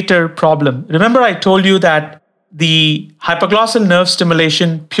of greater problem. Remember, I told you that the hypoglossal nerve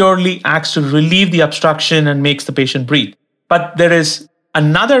stimulation purely acts to relieve the obstruction and makes the patient breathe. But there is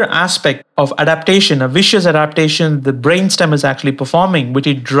another aspect of adaptation, a vicious adaptation the brainstem is actually performing, which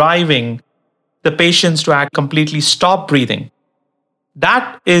is driving the patients to completely stop breathing.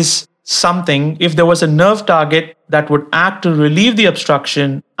 That is something, if there was a nerve target that would act to relieve the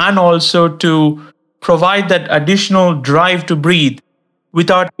obstruction and also to provide that additional drive to breathe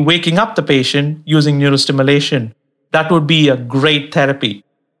without waking up the patient using neurostimulation, that would be a great therapy.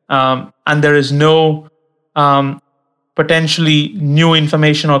 And there is no potentially new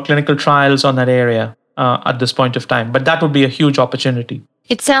information or clinical trials on that area at this point of time. But that would be a huge opportunity.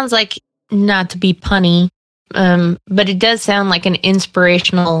 It sounds like, not to be punny, but it does sound like an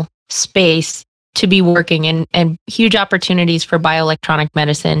inspirational space to be working in, and huge opportunities for bioelectronic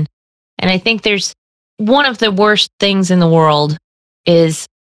medicine. And I think there's one of the worst things in the world is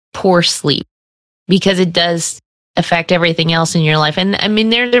poor sleep, because it does affect everything else in your life. And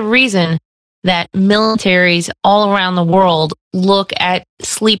there's a reason that militaries all around the world look at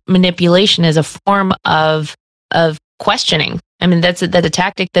sleep manipulation as a form of questioning. That's a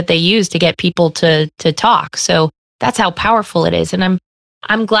tactic that they use to get people to talk. So that's how powerful it is. And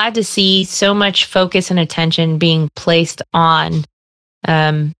I'm glad to see so much focus and attention being placed on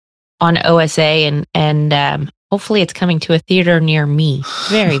OSA, and hopefully it's coming to a theater near me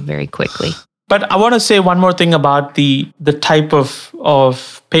very, very quickly. But I want to say one more thing about the type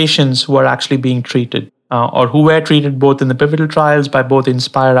of patients who are actually being treated or who were treated both in the pivotal trials by both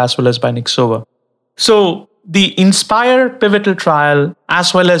Inspire as well as by Nyxoah. So the Inspire pivotal trial,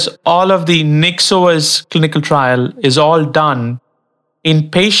 as well as all of the Nyxoah's clinical trial, is all done in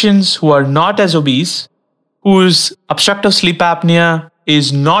patients who are not as obese, whose obstructive sleep apnea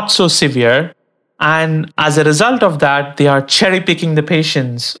is not so severe. And as a result of that, they are cherry-picking the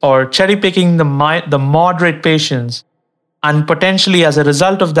patients or cherry-picking the moderate patients. And potentially as a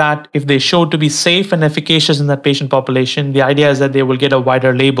result of that, if they show to be safe and efficacious in that patient population, the idea is that they will get a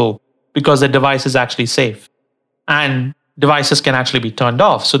wider label because the device is actually safe. And devices can actually be turned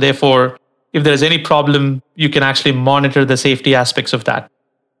off. So therefore, if there's any problem, you can actually monitor the safety aspects of that.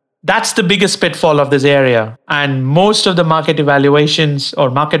 That's the biggest pitfall of this area. And most of the market evaluations or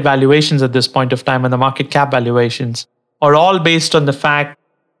market valuations at this point of time and the market cap valuations are all based on the fact,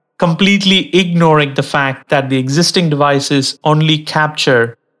 completely ignoring the fact that the existing devices only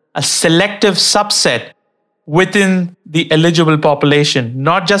capture a selective subset within the eligible population,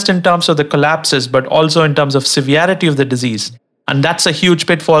 not just in terms of the collapses, but also in terms of severity of the disease. And that's a huge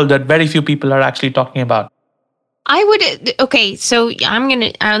pitfall that very few people are actually talking about. So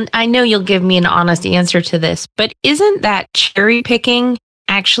I know you'll give me an honest answer to this, but isn't that cherry picking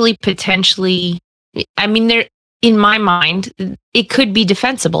actually potentially, in my mind, it could be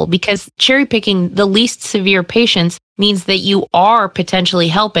defensible, because cherry picking the least severe patients means that you are potentially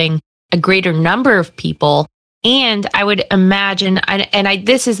helping a greater number of people. And I would imagine,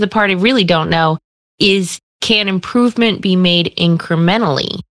 this is the part I really don't know, is can improvement be made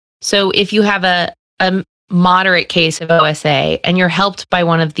incrementally? So if you have a moderate case of OSA and you're helped by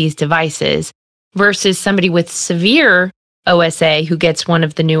one of these devices versus somebody with severe OSA who gets one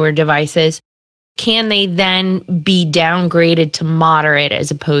of the newer devices, can they then be downgraded to moderate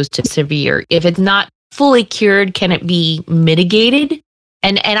as opposed to severe? If it's not fully cured, can it be mitigated?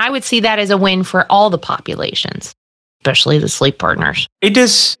 And I would see that as a win for all the populations, especially the sleep partners. It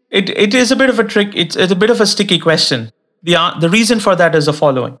is a bit of a trick. It's a bit of a sticky question. The reason for that is the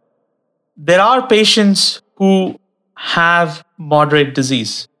following. There are patients who have moderate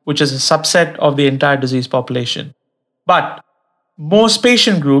disease, which is a subset of the entire disease population. But most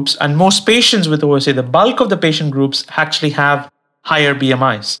patient groups and most patients with OSA, the bulk of the patient groups actually have higher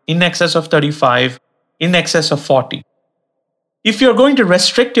BMIs, in excess of 35, in excess of 40. If you're going to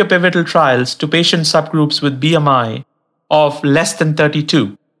restrict your pivotal trials to patient subgroups with BMI of less than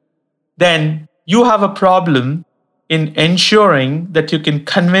 32, then you have a problem in ensuring that you can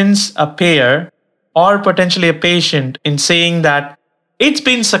convince a payer or potentially a patient in saying that it's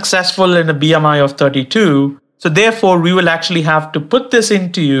been successful in a BMI of 32, so therefore we will actually have to put this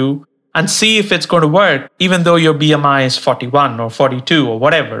into you and see if it's going to work, even though your BMI is 41 or 42 or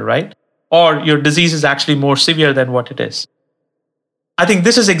whatever, right? Or your disease is actually more severe than what it is. I think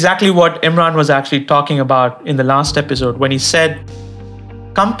this is exactly what Imran was actually talking about in the last episode when he said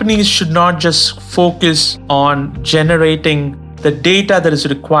companies should not just focus on generating the data that is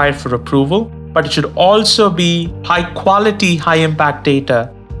required for approval, but it should also be high quality, high impact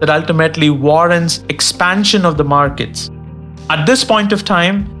data that ultimately warrants expansion of the markets. At this point of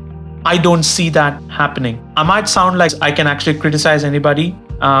time, I don't see that happening. I might sound like I can actually criticize anybody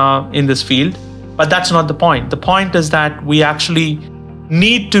in this field, but that's not the point. The point is that we actually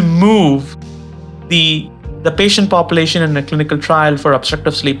need to move the patient population in a clinical trial for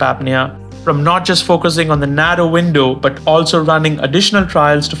obstructive sleep apnea from not just focusing on the narrow window, but also running additional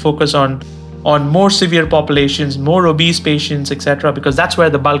trials to focus on more severe populations, more obese patients, etc., because that's where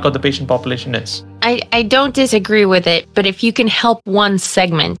the bulk of the patient population is. I don't disagree with it, but if you can help one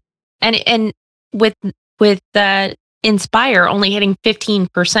segment, and with Inspire only hitting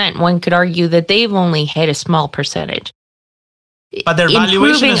 15%, one could argue that they've only hit a small percentage. But their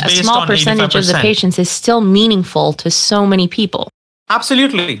valuation is based on 85%. Improving a small percentage of the patients is still meaningful to so many people.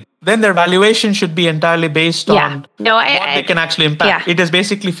 Absolutely. Then their valuation should be entirely based on what they can actually impact. Yeah. It is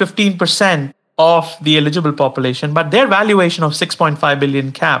basically 15% of the eligible population, but their valuation of 6.5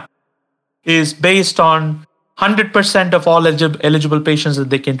 billion cap is based on 100% of all eligible patients that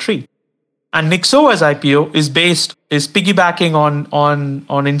they can treat. And Nyxoah's IPO is piggybacking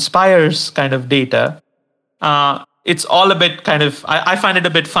on Inspire's kind of data. It's all a bit kind of, I find it a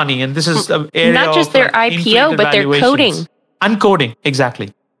bit funny. And this is an area not just of their IPO, but their coding. And coding,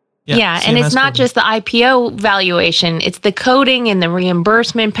 exactly. Yeah, and it's not just the IPO valuation, it's the coding and the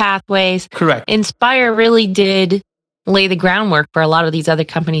reimbursement pathways. Correct. Inspire really did lay the groundwork for a lot of these other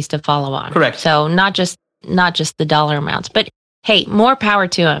companies to follow on. Correct. So not just the dollar amounts, but hey, more power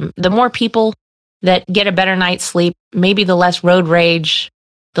to them. The more people that get a better night's sleep, maybe the less road rage,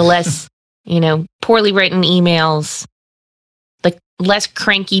 the less, poorly written emails, the less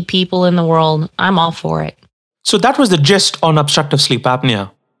cranky people in the world. I'm all for it. So that was the gist on obstructive sleep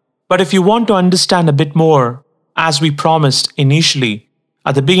apnea. But if you want to understand a bit more, as we promised initially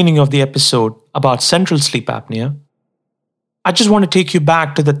at the beginning of the episode about central sleep apnea, I just want to take you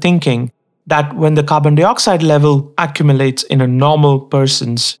back to the thinking that when the carbon dioxide level accumulates in a normal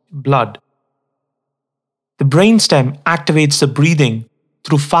person's blood, the brainstem activates the breathing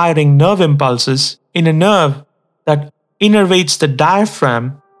through firing nerve impulses in a nerve that innervates the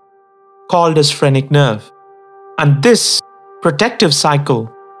diaphragm called as phrenic nerve. And this protective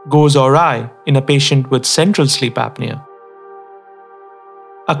cycle goes awry in a patient with central sleep apnea.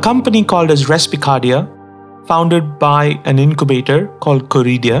 A company called as Respicardia, founded by an incubator called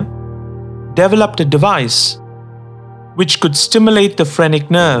Coridia, developed a device which could stimulate the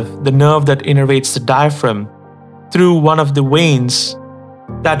phrenic nerve, the nerve that innervates the diaphragm, through one of the veins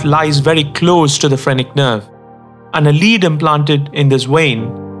that lies very close to the phrenic nerve. And a lead implanted in this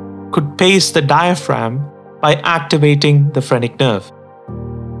vein could pace the diaphragm by activating the phrenic nerve.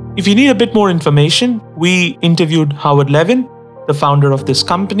 If you need a bit more information, we interviewed Howard Levin, the founder of this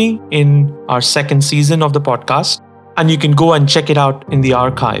company, in our second season of the podcast, and you can go and check it out in the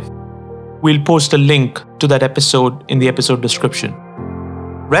archive. We'll post a link to that episode in the episode description.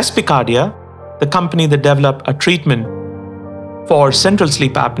 Respicardia, the company that developed a treatment for central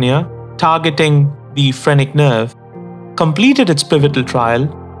sleep apnea targeting the phrenic nerve, completed its pivotal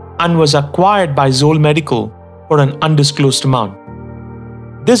trial and was acquired by Zoll Medical for an undisclosed amount.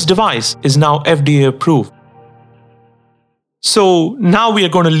 This device is now FDA approved. So now we are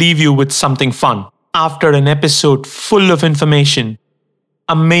going to leave you with something fun. after an episode full of information,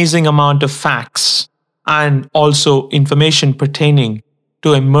 amazing amount of facts, and also information pertaining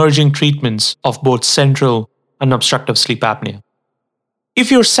to emerging treatments of both central and obstructive sleep apnea.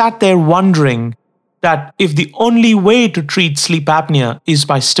 If you're sat there wondering that if the only way to treat sleep apnea is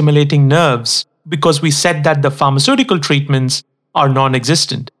by stimulating nerves, because we said that the pharmaceutical treatments are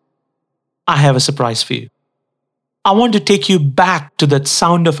non-existent, I have a surprise for you. I want to take you back to that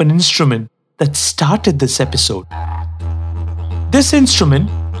sound of an instrument that started this episode. This instrument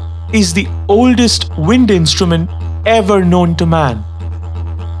is the oldest wind instrument ever known to man.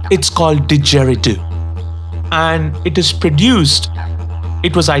 It's called didgeridoo. And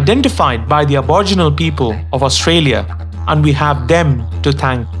it was identified by the Aboriginal people of Australia, and we have them to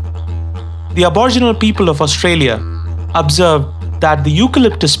thank. The Aboriginal people of Australia observed that the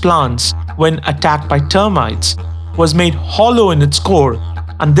eucalyptus plants, when attacked by termites, was made hollow in its core,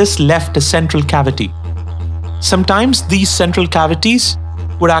 and this left a central cavity. Sometimes these central cavities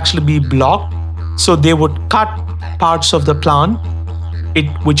would actually be blocked, so they would cut parts of the plant,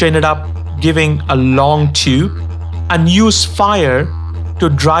 which ended up giving a long tube, and use fire to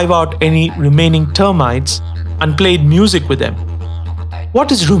drive out any remaining termites, and played music with them.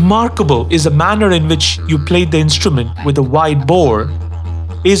 What is remarkable is the manner in which you played the instrument with a wide bore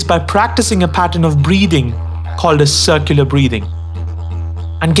is by practicing a pattern of breathing called a circular breathing.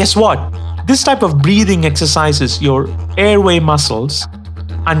 And guess what? This type of breathing exercises your airway muscles,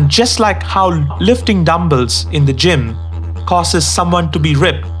 and just like how lifting dumbbells in the gym causes someone to be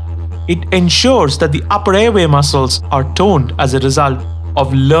ripped, it ensures that the upper airway muscles are toned as a result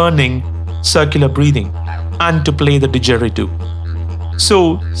of learning circular breathing and to play the didgeridoo.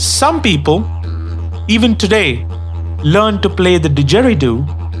 So some people, even today, learn to play the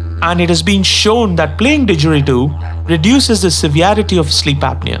didgeridoo, and it has been shown that playing didgeridoo reduces the severity of sleep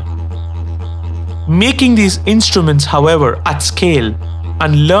apnea. Making these instruments, however, at scale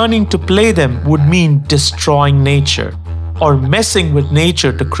and learning to play them would mean destroying nature or messing with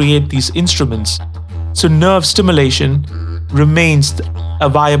nature to create these instruments. So nerve stimulation remains a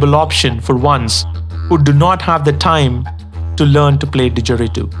viable option for ones who do not have the time to learn to play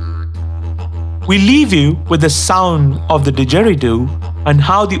didgeridoo. We leave you with the sound of the didgeridoo and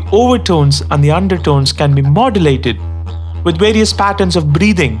how the overtones and the undertones can be modulated with various patterns of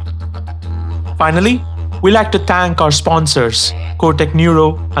breathing. Finally, we like to thank our sponsors, Cortec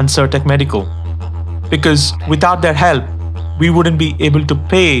Neuro and Certec Medical, because without their help, we wouldn't be able to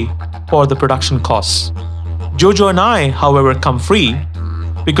pay for the production costs. Jojo and I, however, come free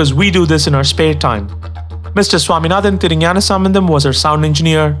because we do this in our spare time. Mr. Swaminathan Thirinyanasambandam was our sound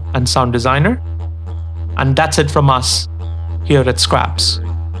engineer and sound designer. And that's it from us here at Scraps.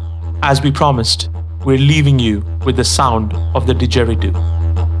 As we promised, we're leaving you with the sound of the didgeridoo.